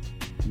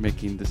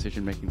making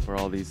decision making for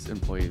all these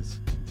employees.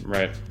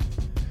 Right.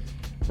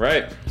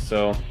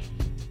 So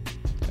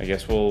I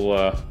guess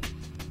we'll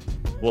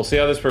see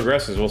how this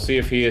progresses. We'll see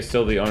if he is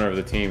still the owner of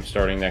the team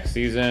starting next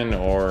season,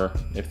 or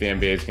if the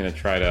NBA is going to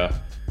try to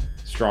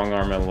strong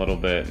arm him a little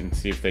bit and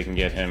see if they can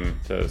get him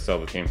to sell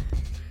the team.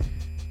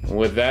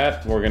 With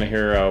that, we're going to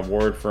hear a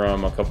word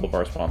from a couple of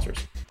our sponsors.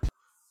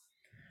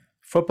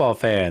 Football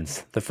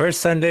fans, the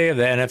first Sunday of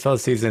the NFL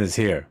season is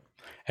here,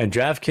 and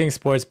DraftKings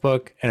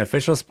Sportsbook, an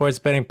official sports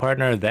betting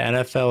partner of the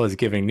NFL, is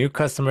giving new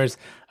customers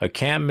a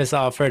can't-miss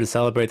offer to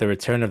celebrate the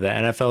return of the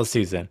NFL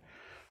season.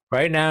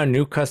 Right now,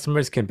 new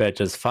customers can bet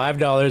just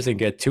 $5 and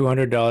get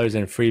 $200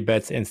 in free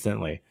bets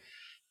instantly.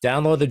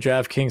 Download the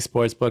DraftKings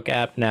Sportsbook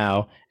app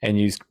now and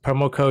use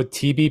promo code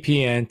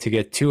TBPN to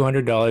get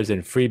 $200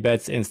 in free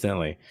bets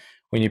instantly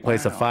when you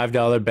place a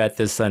 $5 bet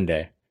this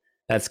Sunday.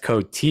 That's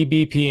code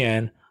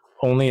TBPN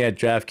only at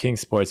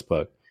DraftKings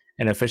Sportsbook,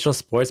 an official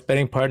sports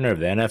betting partner of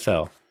the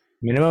NFL.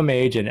 Minimum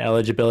age and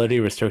eligibility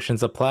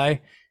restrictions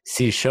apply.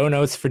 See show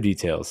notes for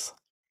details.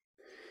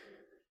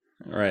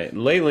 All right.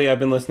 Lately, I've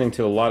been listening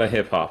to a lot of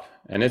hip hop,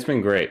 and it's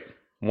been great.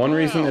 One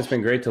reason it's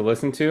been great to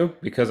listen to,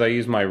 because I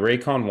use my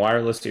Raycon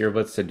wireless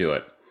earbuds to do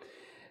it.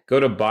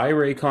 Go to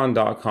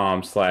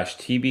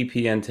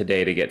buyraycon.com/TBPN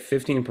today to get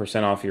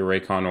 15% off your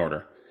Raycon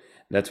order.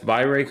 That's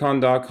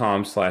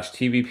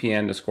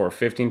buyraycon.com/TBPN to score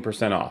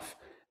 15% off.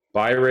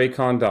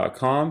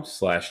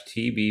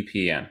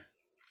 buyraycon.com/TBPN.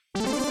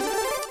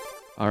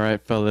 All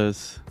right,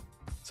 fellas.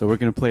 So we're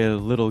going to play a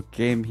little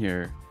game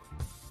here.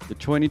 The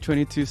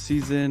 2022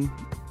 season,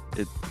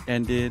 it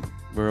ended.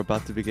 We're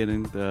about to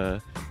begin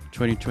the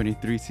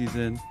 2023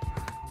 season.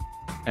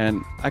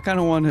 And I kind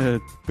of want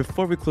to,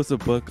 before we close the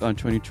book on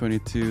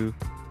 2022,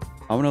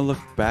 I want to look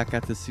back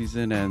at the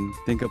season and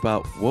think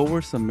about what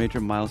were some major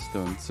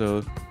milestones.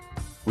 So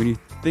when you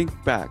think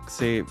back,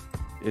 say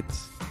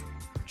it's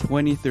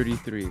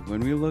 2033.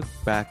 When we look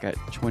back at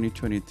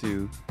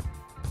 2022,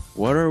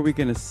 what are we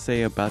going to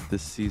say about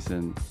this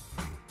season?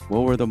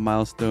 What were the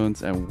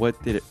milestones and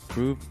what did it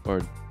prove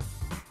or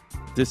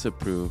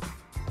disapprove?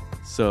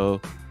 So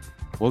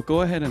we'll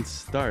go ahead and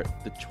start.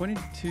 The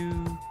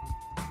 22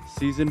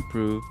 season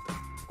proved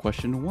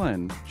question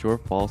 1, true or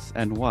false,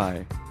 and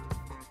why.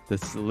 The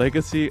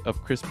legacy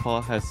of Chris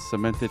Paul has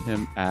cemented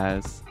him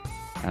as,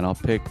 and I'll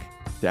pick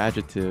the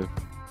adjective,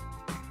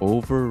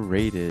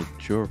 overrated,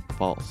 true or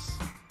false.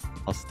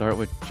 I'll start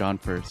with John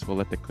first. We'll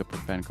let the Clipper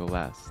fan go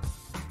last.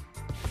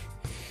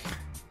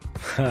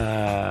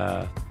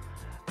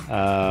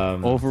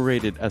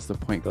 Overrated as the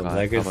point guard. The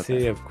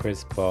legacy of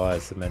Chris Paul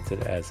has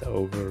cemented as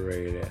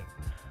overrated.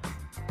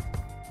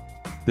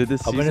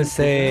 I'm gonna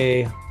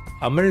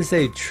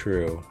say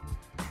true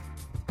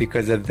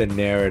because of the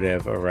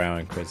narrative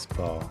around Chris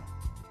Paul.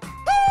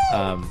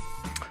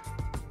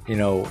 You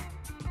know,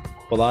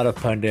 a lot of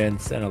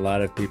pundits and a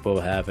lot of people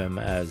have him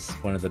as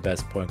one of the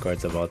best point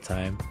guards of all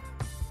time.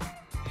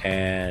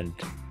 And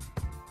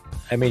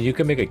I mean, you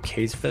can make a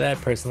case for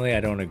that. Personally, I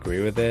don't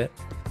agree with it.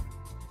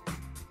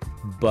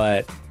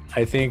 But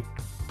I think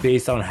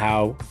based on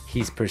how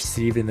he's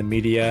perceived in the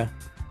media,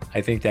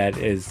 I think that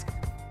is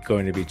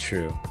going to be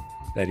true,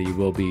 that he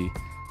will be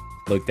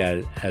looked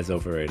at as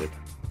overrated.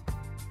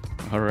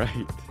 All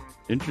right.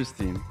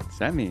 Interesting.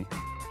 Sammy?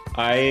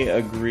 I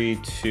agree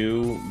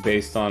too,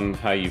 based on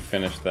how you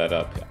finished that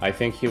up. I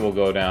think he will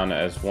go down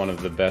as one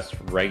of the best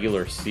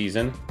regular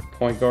season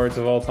point guards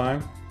of all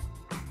time.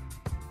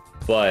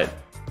 But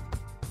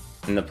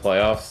in the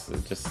playoffs,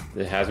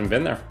 it hasn't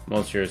been there.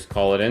 Most years,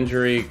 call it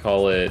injury,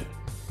 call it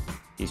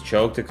he's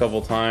choked a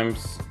couple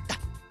times.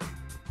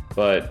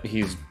 But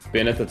he's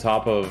been at the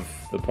top of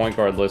the point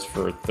guard list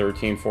for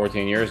 13,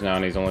 14 years now,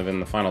 and he's only been in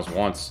the finals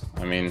once.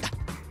 I mean,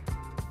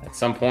 at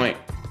some point,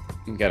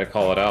 you got to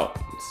call it out.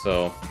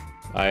 So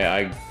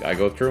I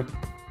go through.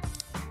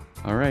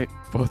 All right.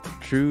 Both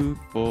true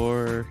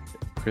for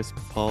Chris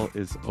Paul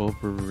is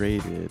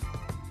overrated.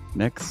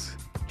 Next,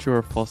 true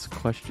or false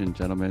question,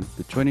 gentlemen.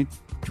 The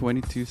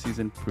 2022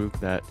 season proved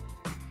that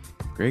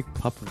Greg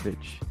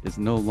Popovich is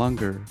no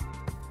longer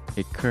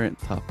a current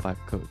top 5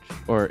 coach,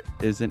 or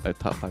isn't a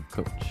top 5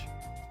 coach.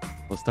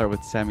 We'll start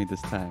with Sammy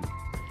this time.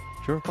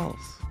 True or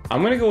false?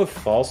 I'm going to go with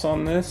false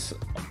on this,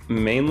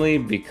 mainly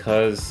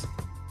because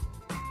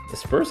the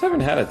Spurs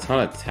haven't had a ton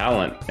of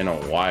talent in a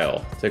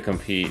while to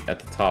compete at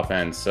the top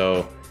end.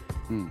 So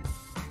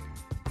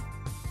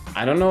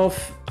I don't know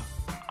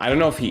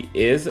if he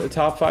is a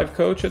top 5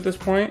 coach at this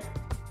point,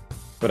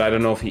 but I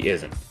don't know if he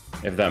isn't,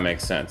 if that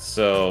makes sense.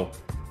 So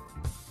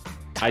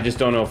I just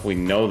don't know if we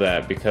know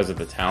that because of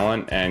the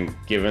talent, and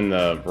given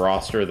the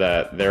roster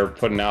that they're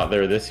putting out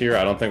there this year,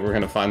 I don't think we're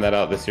going to find that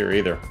out this year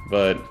either.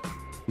 But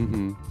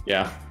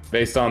yeah,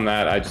 based on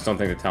that, I just don't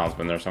think the talent's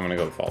been there, so I'm going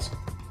to go with false.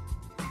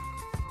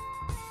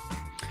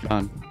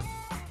 John?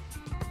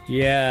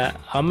 Yeah,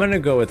 I'm going to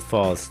go with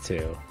false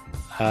too.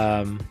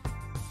 I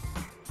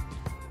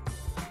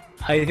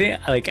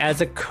think, like,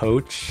 as a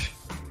coach,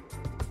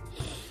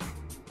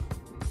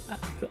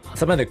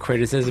 some of the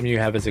criticism you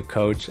have as a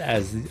coach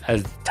as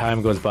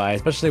time goes by,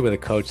 especially with a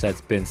coach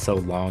that's been so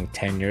long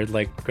tenured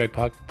like Greg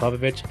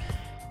Popovich,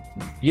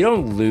 you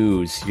don't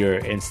lose your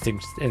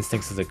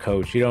instincts as a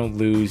coach. You don't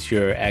lose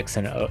your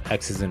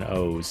X's and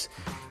O's.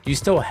 You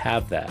still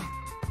have that.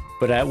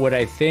 But what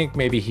I think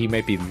maybe he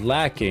might be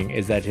lacking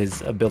is that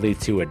his ability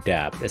to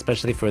adapt,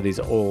 especially for these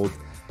old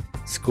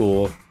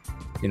school,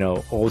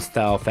 old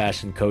style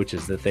fashion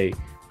coaches, that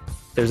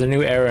there's a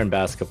new era in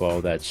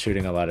basketball that's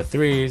shooting a lot of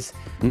threes,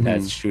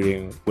 that's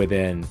shooting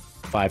within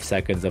 5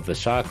 seconds of the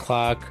shot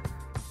clock.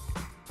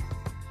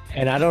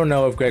 And I don't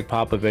know if Greg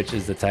Popovich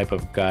is the type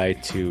of guy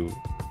to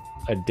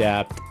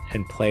adapt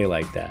and play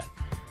like that.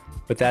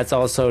 But that's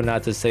also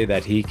not to say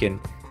that he can.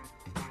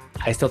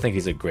 I still think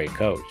he's a great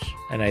coach.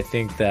 And I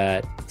think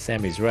that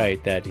Sammy's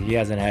right, that he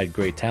hasn't had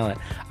great talent.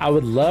 I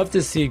would love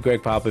to see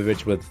Greg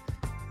Popovich with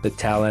the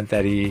talent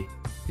that he,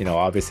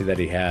 obviously that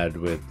he had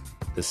with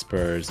the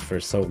Spurs for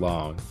so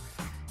long.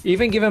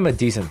 Even give him a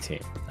decent team.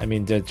 I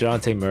mean,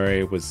 DeJounte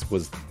Murray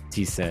was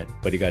decent,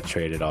 but he got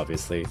traded,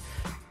 obviously.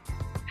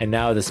 And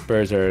now the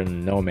Spurs are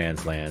in no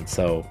man's land.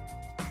 So,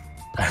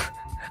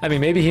 I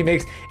mean, maybe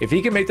if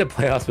he can make the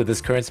playoffs with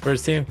this current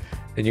Spurs team,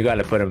 then you got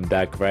to put him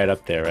back right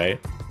up there, right?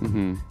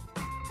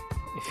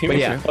 If he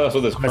makes the playoffs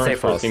with his current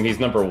Spurs team, he's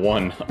number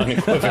 1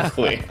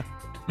 unequivocally.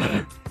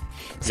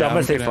 So I'm going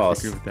to say false.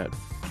 Agree with that.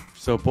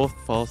 So both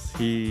false.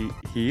 He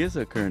is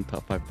a current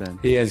top 5 then.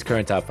 He is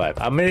current top 5.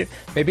 I'm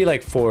maybe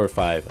like 4 or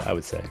 5, I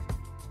would say.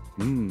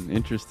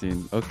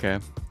 Interesting. Okay.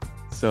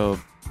 So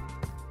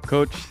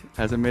coach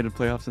hasn't made the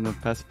playoffs in the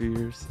past few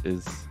years,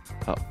 is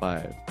top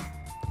 5.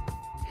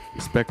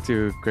 Respect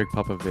to Greg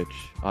Popovich,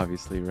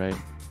 obviously, right?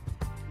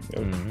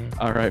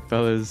 All right,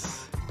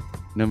 fellas.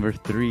 Number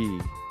 3,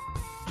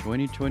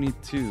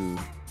 2022,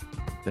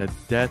 the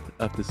death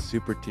of the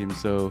super team.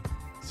 So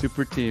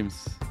super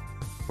teams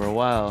for a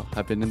while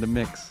have been in the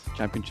mix.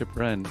 Championship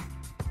run.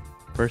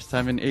 First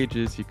time in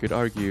ages, you could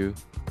argue,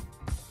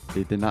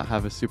 they did not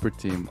have a super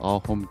team, all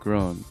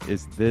homegrown.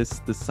 Is this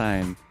the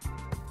sign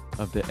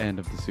of the end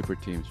of the super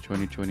teams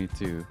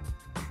 2022?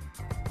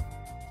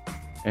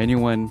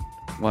 Anyone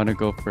want to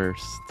go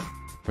first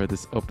for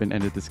this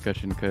open-ended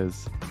discussion,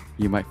 because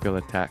you might feel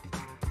attacked?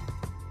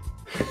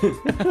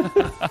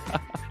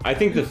 I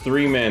think the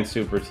 3-man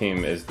super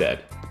team is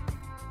dead.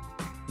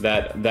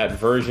 That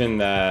version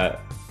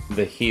that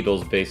the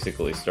Heatles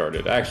basically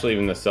started. Actually,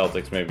 even the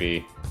Celtics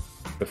maybe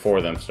before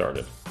them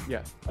started.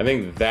 Yeah. I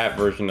think that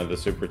version of the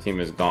super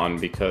team is gone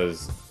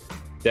because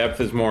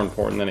depth is more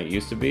important than it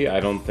used to be. I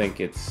don't think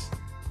you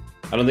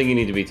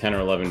need to be 10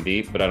 or 11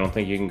 deep, but I don't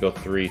think you can go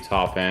 3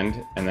 top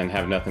end and then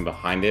have nothing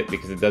behind it,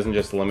 because it doesn't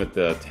just limit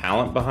the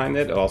talent behind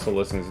it. It also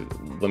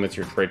limits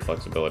your trade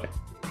flexibility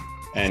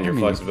and your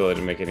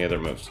flexibility to make any other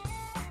moves.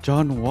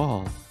 John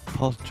Wall,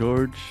 Paul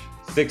George.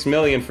 $6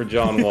 million for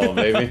John Wall,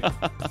 baby.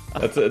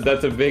 That's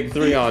a big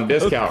 3 on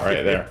discount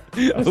right there.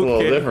 That's a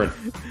little different.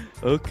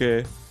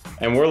 Okay.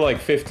 And we're like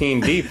 15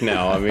 deep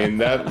now. I mean,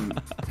 that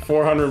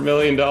 $400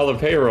 million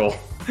payroll.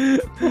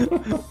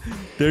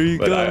 There you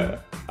go.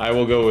 I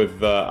will go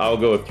with I'll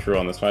go with True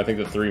on this one. I think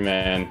the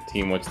 3-man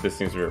team, which this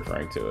seems to be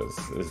referring to,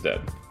 is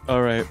dead.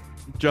 All right,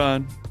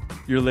 John,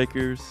 your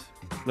Lakers,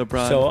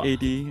 LeBron,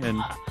 AD,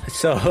 and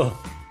so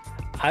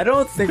I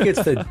don't think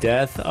it's the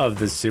death of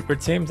the super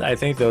teams. I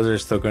think those are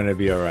still going to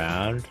be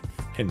around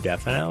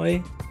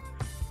indefinitely,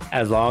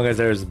 as long as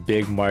there's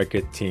big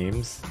market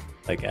teams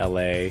like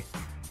LA,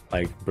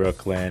 like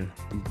Brooklyn,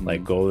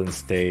 like Golden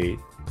State,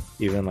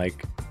 even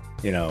like,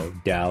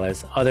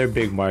 Dallas, other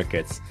big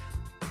markets.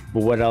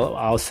 But what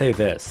I'll say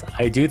this,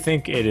 I do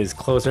think it is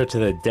closer to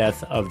the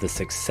death of the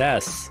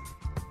success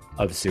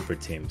of super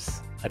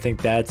teams. I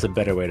think that's a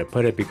better way to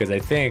put it, because I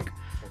think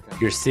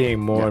you're seeing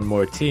more and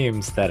more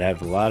teams that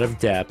have a lot of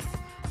depth,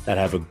 that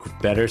have a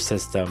better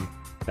system,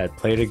 that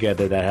play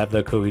together, that have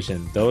the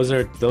cohesion.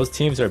 Those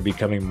teams are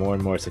becoming more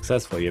and more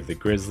successful. You have the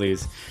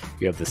Grizzlies,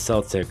 you have the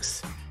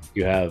Celtics,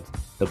 you have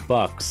the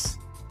Bucks,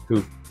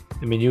 who,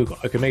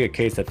 I can make a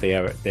case that they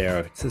are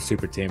a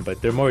super team,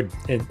 but they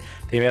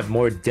have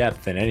more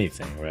depth than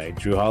anything, right?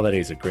 Drew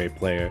Holiday's a great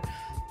player.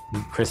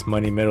 Chris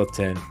Money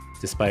Middleton,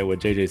 despite what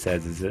JJ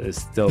says, is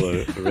still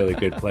a really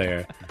good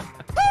player.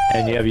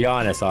 And you have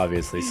Giannis,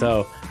 obviously.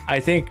 So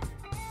I think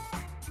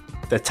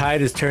the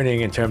tide is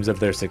turning in terms of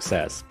their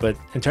success. But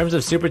in terms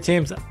of super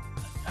teams,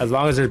 as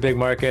long as there's big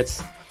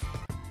markets,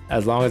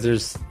 as long as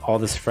there's all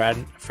this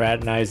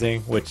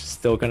fraternizing, which is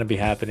still going to be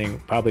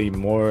happening, probably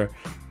more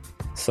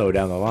so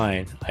down the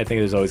line, I think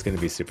there's always going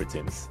to be super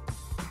teams.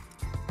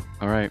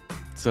 All right.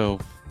 So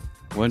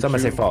I'm gonna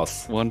say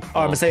false. One false. Oh,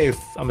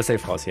 I'm gonna say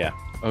false. Yeah.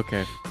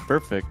 Okay.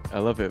 Perfect. I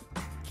love it,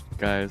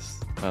 guys.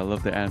 I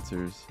love the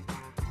answers.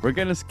 We're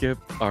gonna skip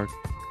our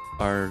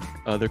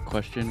other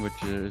question,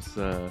 which is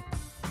the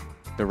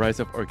rise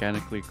of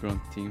organically grown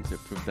teams that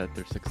prove that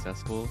they're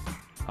successful.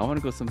 I want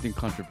to go something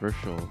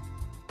controversial.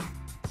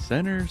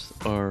 Centers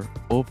are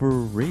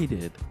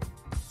overrated.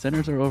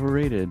 Centers are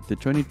overrated.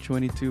 Did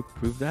 2022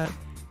 prove that?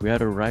 We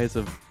had a rise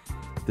of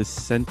the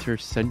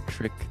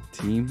center-centric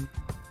team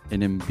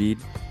in Embiid,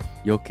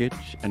 Jokic,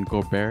 and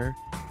Gobert,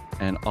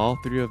 and all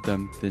 3 of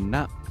them did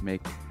not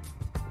make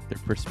their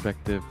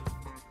respective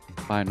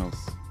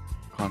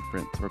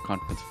conference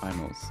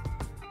finals.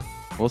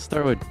 We'll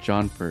start with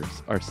John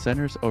first. Are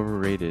centers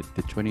overrated?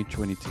 Did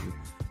 2022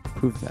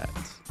 prove that?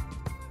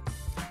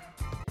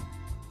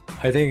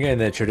 I think in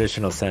the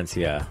traditional sense,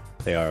 yeah,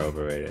 they are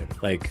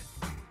overrated. Like,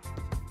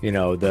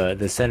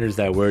 the centers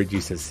that we're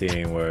used to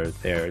seeing, where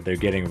they're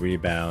getting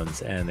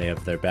rebounds and they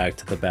have their back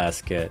to the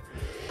basket.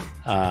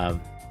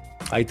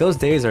 Like, those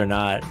days are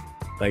not,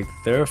 like,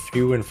 they're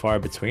few and far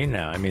between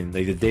now. I mean,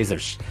 like, the days of,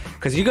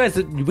 because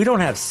we don't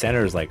have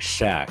centers like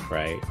Shaq,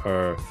 right?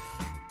 Or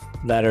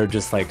that are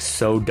just like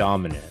so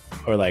dominant,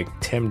 or like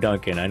Tim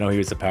Duncan. I know he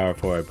was a power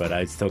forward, but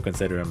I still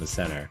consider him a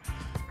center.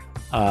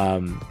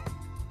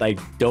 Like,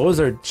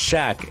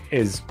 Shaq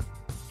is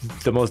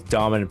the most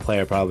dominant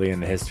player probably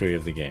in the history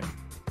of the game.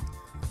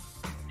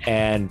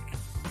 And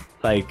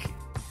like,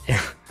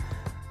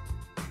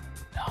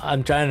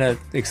 I'm trying to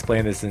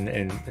explain this in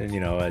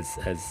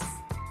as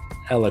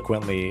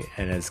eloquently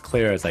and as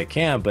clear as I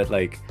can, but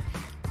like,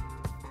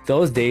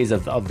 those days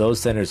of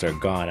those centers are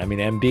gone. I mean,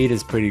 Embiid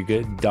is pretty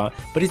good, but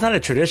he's not a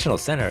traditional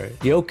center.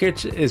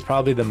 Jokic is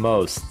probably the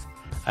most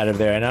out of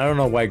there, and I don't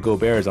know why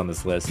Gobert is on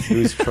this list.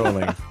 Who's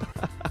trolling?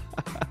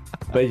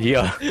 But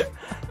yeah,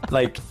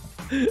 like,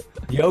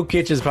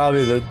 Jokic is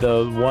probably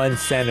the one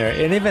center,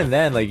 and even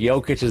then, like,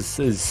 Jokic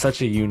is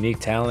such a unique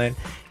talent.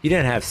 You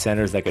didn't have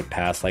centers that could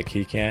pass like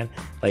he can,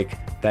 like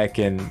that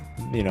can,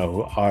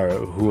 who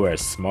are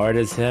as smart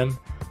as him.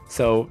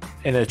 So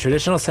in a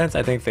traditional sense,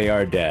 I think they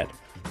are dead.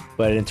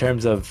 But in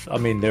terms of, I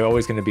mean, they're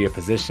always going to be a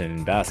position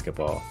in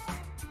basketball.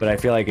 But I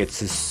feel like it's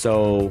just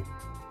so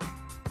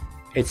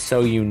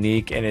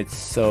unique, and it's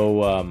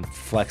so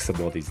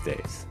flexible these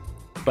days.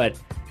 But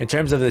in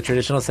terms of the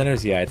traditional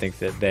centers, yeah, I think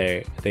that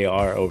they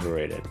are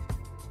overrated.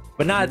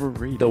 but not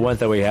Overrated. the ones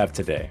that we have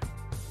today.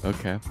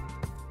 Okay.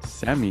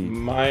 Sammy.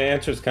 My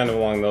answer is kind of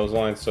along those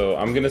lines, so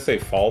I'm gonna say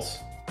false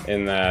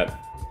in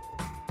that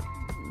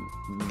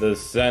the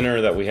center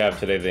that we have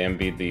today, the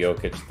Embiid, the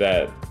Jokic,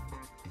 that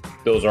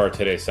those are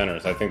today's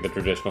centers. I think the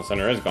traditional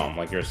center is gone,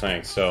 like you're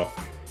saying. So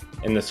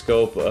in the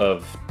scope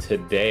of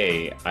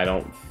today, I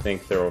don't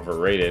think they're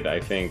overrated.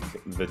 I think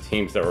the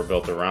teams that were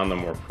built around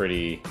them were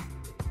pretty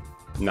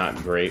not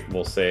great,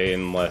 we'll say,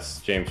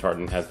 unless James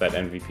Harden has that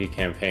MVP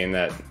campaign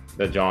that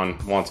John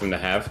wants him to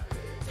have.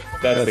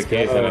 If that's the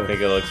case, then I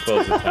think it'll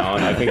expose the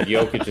talent. I think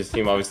Jokic's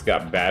team obviously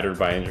got battered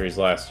by injuries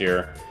last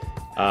year.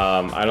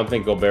 I don't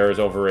think Gobert is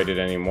overrated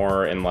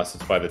anymore unless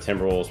it's by the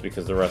Timberwolves,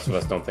 because the rest of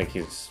us don't think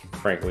he's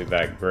frankly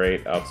that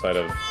great outside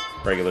of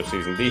regular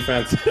season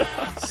defense.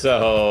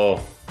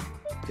 So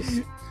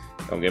just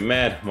don't get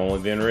mad. I'm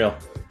only being real.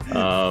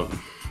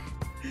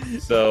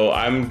 So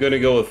I'm going to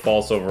go with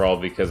false overall,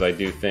 because I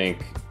do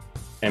think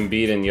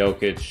Embiid and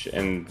Jokic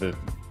and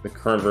the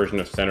current version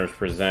of centers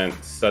present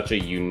such a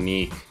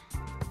unique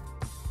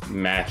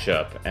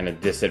matchup and a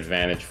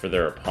disadvantage for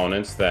their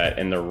opponents that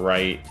in the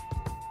right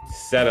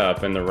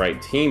setup and the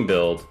right team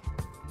build,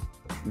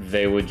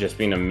 they would just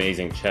be an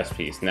amazing chess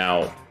piece.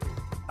 Now,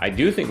 I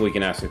do think we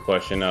can ask a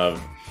question of,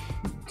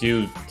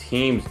 do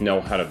teams know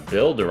how to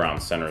build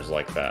around centers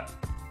like that?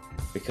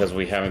 Because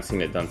we haven't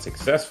seen it done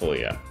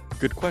successfully yet.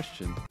 Good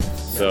question.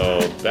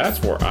 So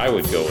that's where I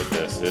would go with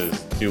this,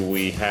 is do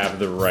we have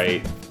the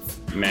right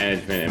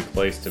management in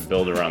place to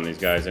build around these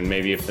guys? And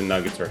maybe if the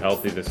Nuggets are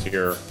healthy this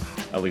year,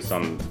 at least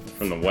from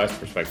the West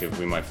perspective,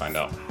 we might find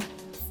out.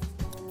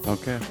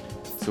 Okay.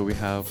 So we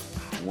have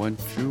one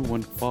true,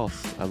 one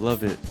false. I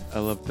love it. I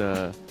love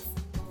the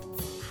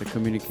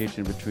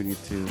communication between you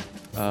two.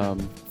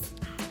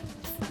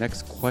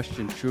 Next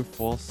question, true,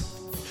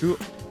 false,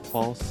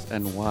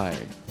 and why?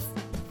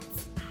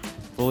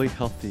 Fully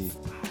healthy,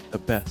 the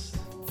best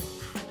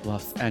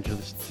Los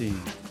Angeles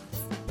team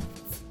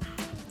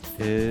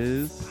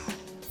is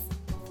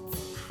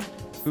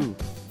who?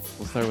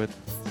 We'll start with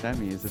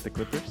Sammy. Is it the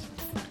Clippers?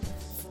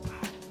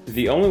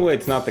 The only way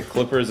it's not the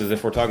Clippers is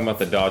if we're talking about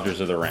the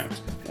Dodgers or the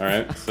Rams. All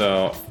right,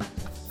 so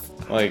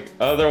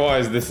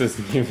otherwise this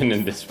isn't even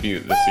in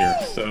dispute this year.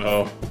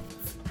 So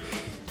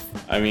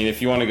I mean,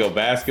 if you want to go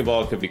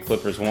basketball, it could be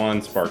Clippers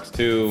 1, Sparks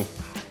 2,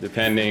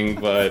 depending.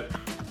 But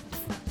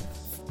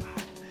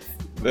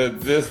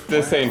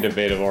this ain't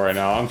debatable right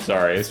now. I'm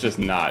sorry, it's just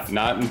not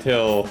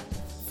until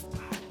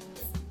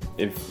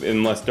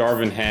unless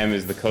Darvin Ham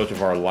is the coach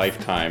of our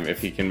lifetime,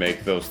 if he can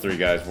make those three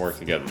guys work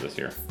together this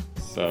year.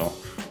 So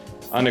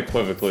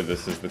unequivocally,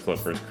 this is the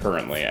Clippers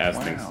currently as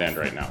things stand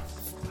right now.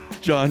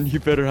 John, you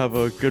better have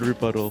a good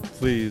rebuttal,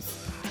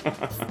 please.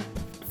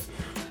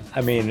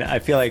 I mean, I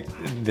feel like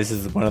this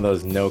is one of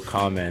those no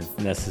comment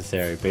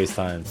necessary based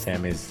on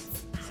Sammy's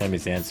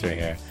answer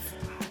here.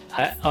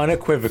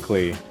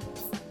 Unequivocally,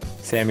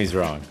 Sammy's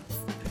wrong,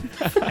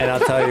 and I'll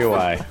tell you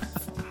why.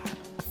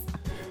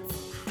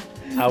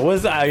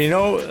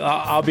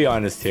 I'll be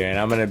honest here, and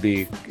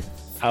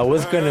I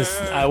was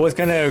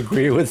gonna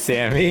agree with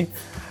Sammy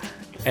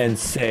and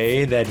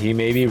say that he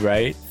may be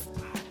right,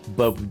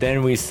 but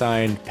then we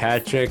signed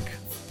Patrick.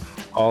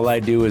 All I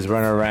do is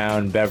run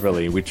around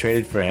Beverly. We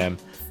traded for him,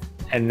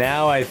 and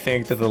now I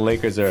think that the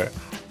Lakers are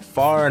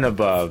far and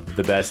above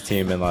the best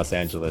team in Los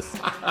Angeles.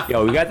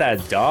 Yo, we got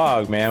that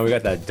dog, man. We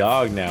got that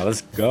dog now.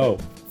 Let's go.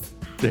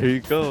 There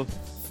you go.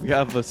 We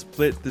have a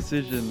split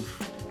decision.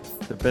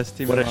 The best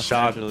team in Los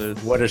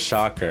Angeles. What a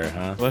shocker,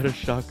 huh? What a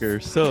shocker.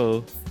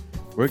 So,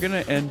 we're going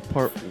to end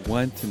part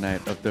 1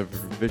 tonight of the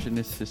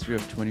revisionist history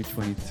of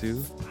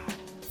 2022.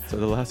 So,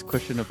 the last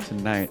question of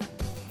tonight.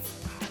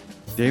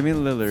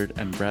 Damian Lillard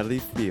and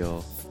Bradley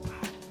Beal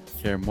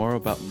care more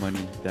about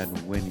money than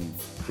winning.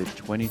 Did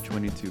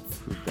 2022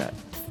 prove that?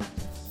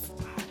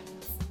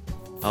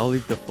 I'll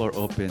leave the floor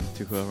open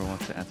to whoever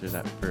wants to answer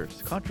that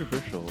first.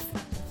 Controversial,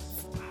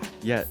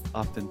 yet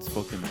often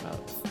spoken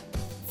about.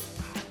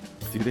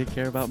 Do they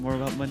care more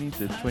about money?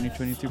 Did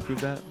 2022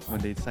 prove that when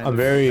they signed?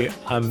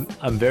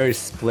 I'm very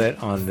split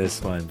on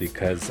this one,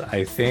 because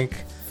I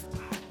think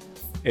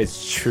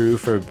it's true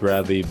for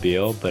Bradley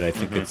Beal, but I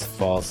think it's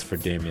false for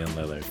Damian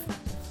Lillard.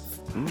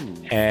 Ooh,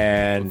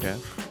 and okay.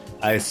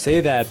 I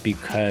say that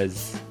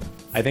because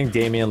I think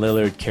Damian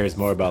Lillard cares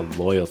more about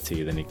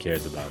loyalty than he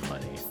cares about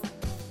money.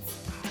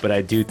 But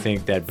I do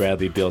think that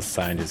Bradley Beal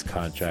signed his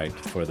contract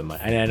for the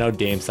money. And I know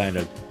Dame signed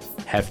a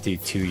hefty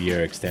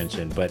 2-year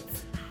extension, but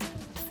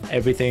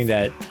everything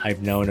that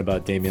I've known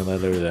about Damian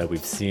Lillard, that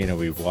we've seen or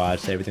we've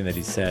watched, everything that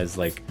he says,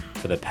 like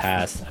for the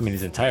past,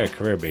 his entire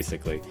career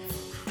basically,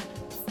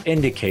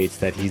 indicates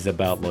that he's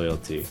about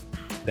loyalty,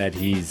 that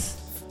he's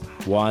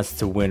wants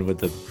to win with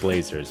the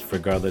Blazers,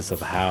 regardless of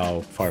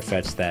how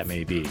far-fetched that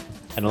may be.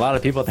 And a lot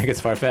of people think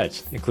it's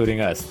far-fetched, including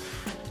us.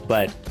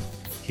 But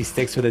he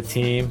sticks with the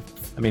team.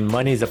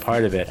 Money's a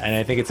part of it, and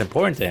I think it's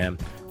important to him,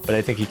 but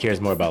I think he cares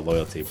more about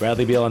loyalty.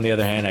 Bradley Beal, on the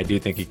other hand, I do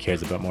think he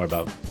cares more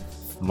about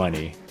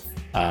money.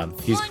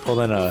 He's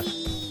pulling a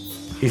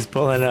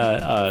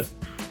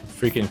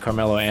freaking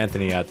Carmelo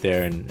Anthony out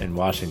there in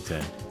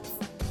Washington.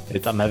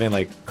 I'm having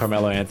like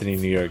Carmelo Anthony,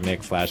 New York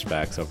Knicks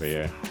flashbacks over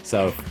here.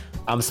 So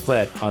I'm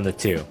split on the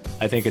two.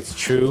 I think it's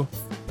true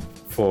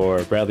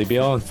for Bradley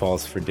Beal and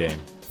false for Dame.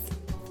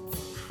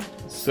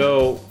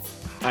 So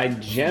I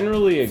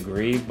generally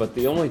agree, but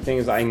the only thing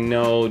is I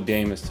know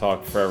Dame has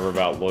talked forever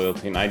about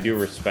loyalty, and I do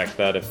respect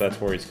that if that's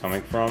where he's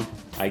coming from.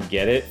 I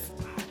get it.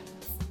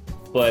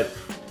 But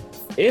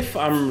if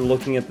I'm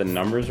looking at the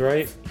numbers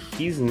right,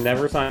 he's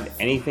never signed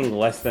anything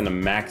less than a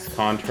max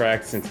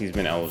contract since he's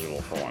been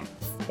eligible for one.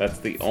 That's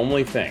the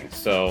only thing.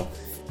 So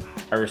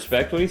I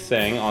respect what he's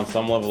saying. On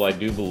some level, I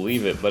do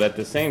believe it. But at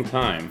the same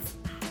time,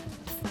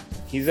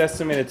 he's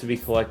estimated to be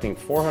collecting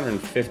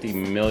 $450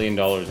 million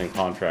in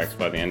contracts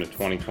by the end of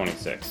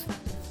 2026.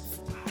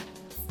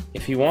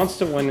 If he wants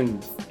to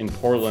win in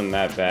Portland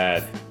that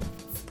bad,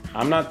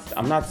 I'm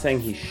not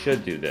saying he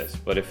should do this,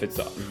 but if that's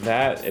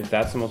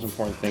the most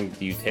important thing,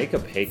 do you take a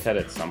pay cut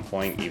at some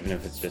point, even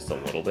if it's just a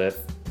little bit?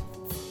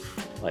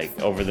 Like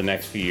over the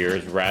next few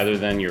years, rather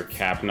than your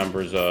cap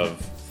numbers of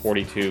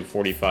 42,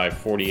 45,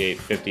 48,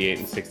 58,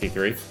 and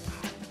 63?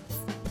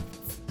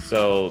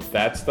 So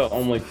that's the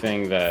only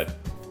thing that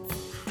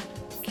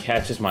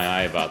catches my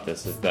eye about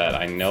this, is that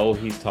I know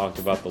he's talked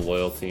about the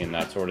loyalty and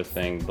that sort of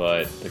thing,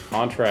 but the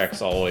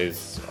contracts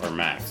always are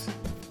max.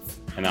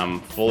 And I'm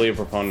fully a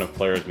proponent of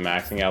players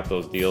maxing out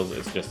those deals.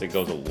 It's just it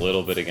goes a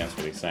little bit against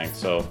what he's saying.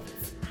 So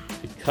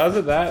because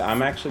of that,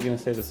 I'm actually going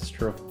to say this is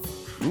true.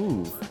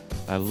 Ooh,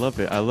 I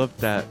love it. I love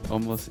that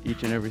almost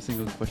each and every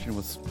single question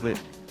was split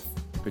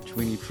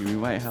between you two. We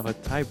might have a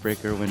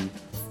tiebreaker when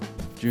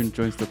June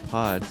joins the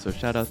pod. So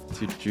shout out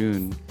to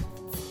June,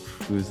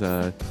 who's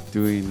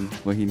doing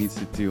what he needs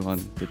to do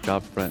on the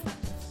job front.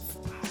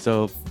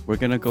 So we're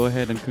going to go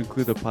ahead and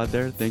conclude the pod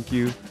there. Thank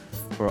you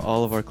for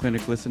all of our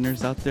clinic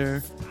listeners out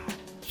there.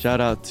 Shout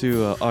out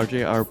to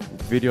RJ, our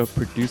video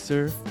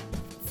producer.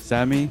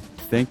 Sammy,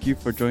 thank you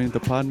for joining the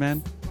pod,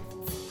 man.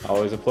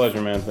 Always a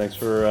pleasure, man. Thanks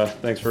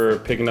for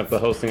picking up the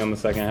hosting on the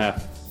second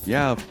half.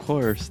 Yeah, of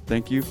course.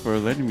 Thank you for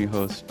letting me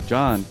host.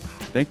 John,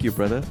 thank you,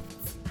 brother.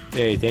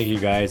 Hey, thank you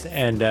guys.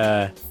 And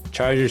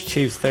Chargers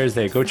Chiefs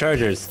Thursday. Go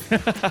Chargers.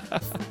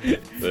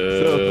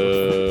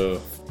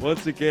 So,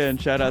 once again,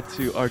 shout out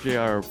to RJ,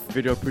 our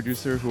video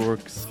producer who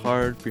works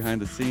hard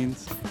behind the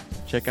scenes.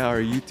 Check out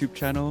our YouTube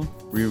channel.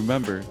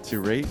 Remember to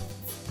rate,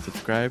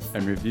 subscribe,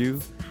 and review.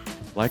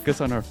 Like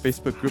us on our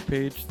Facebook group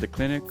page, The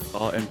Clinic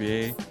All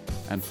NBA,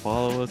 and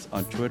follow us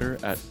on Twitter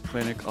at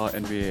Clinic All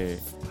NBA.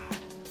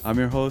 I'm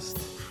your host,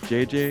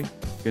 JJ.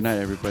 Good night,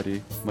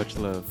 everybody. Much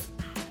love.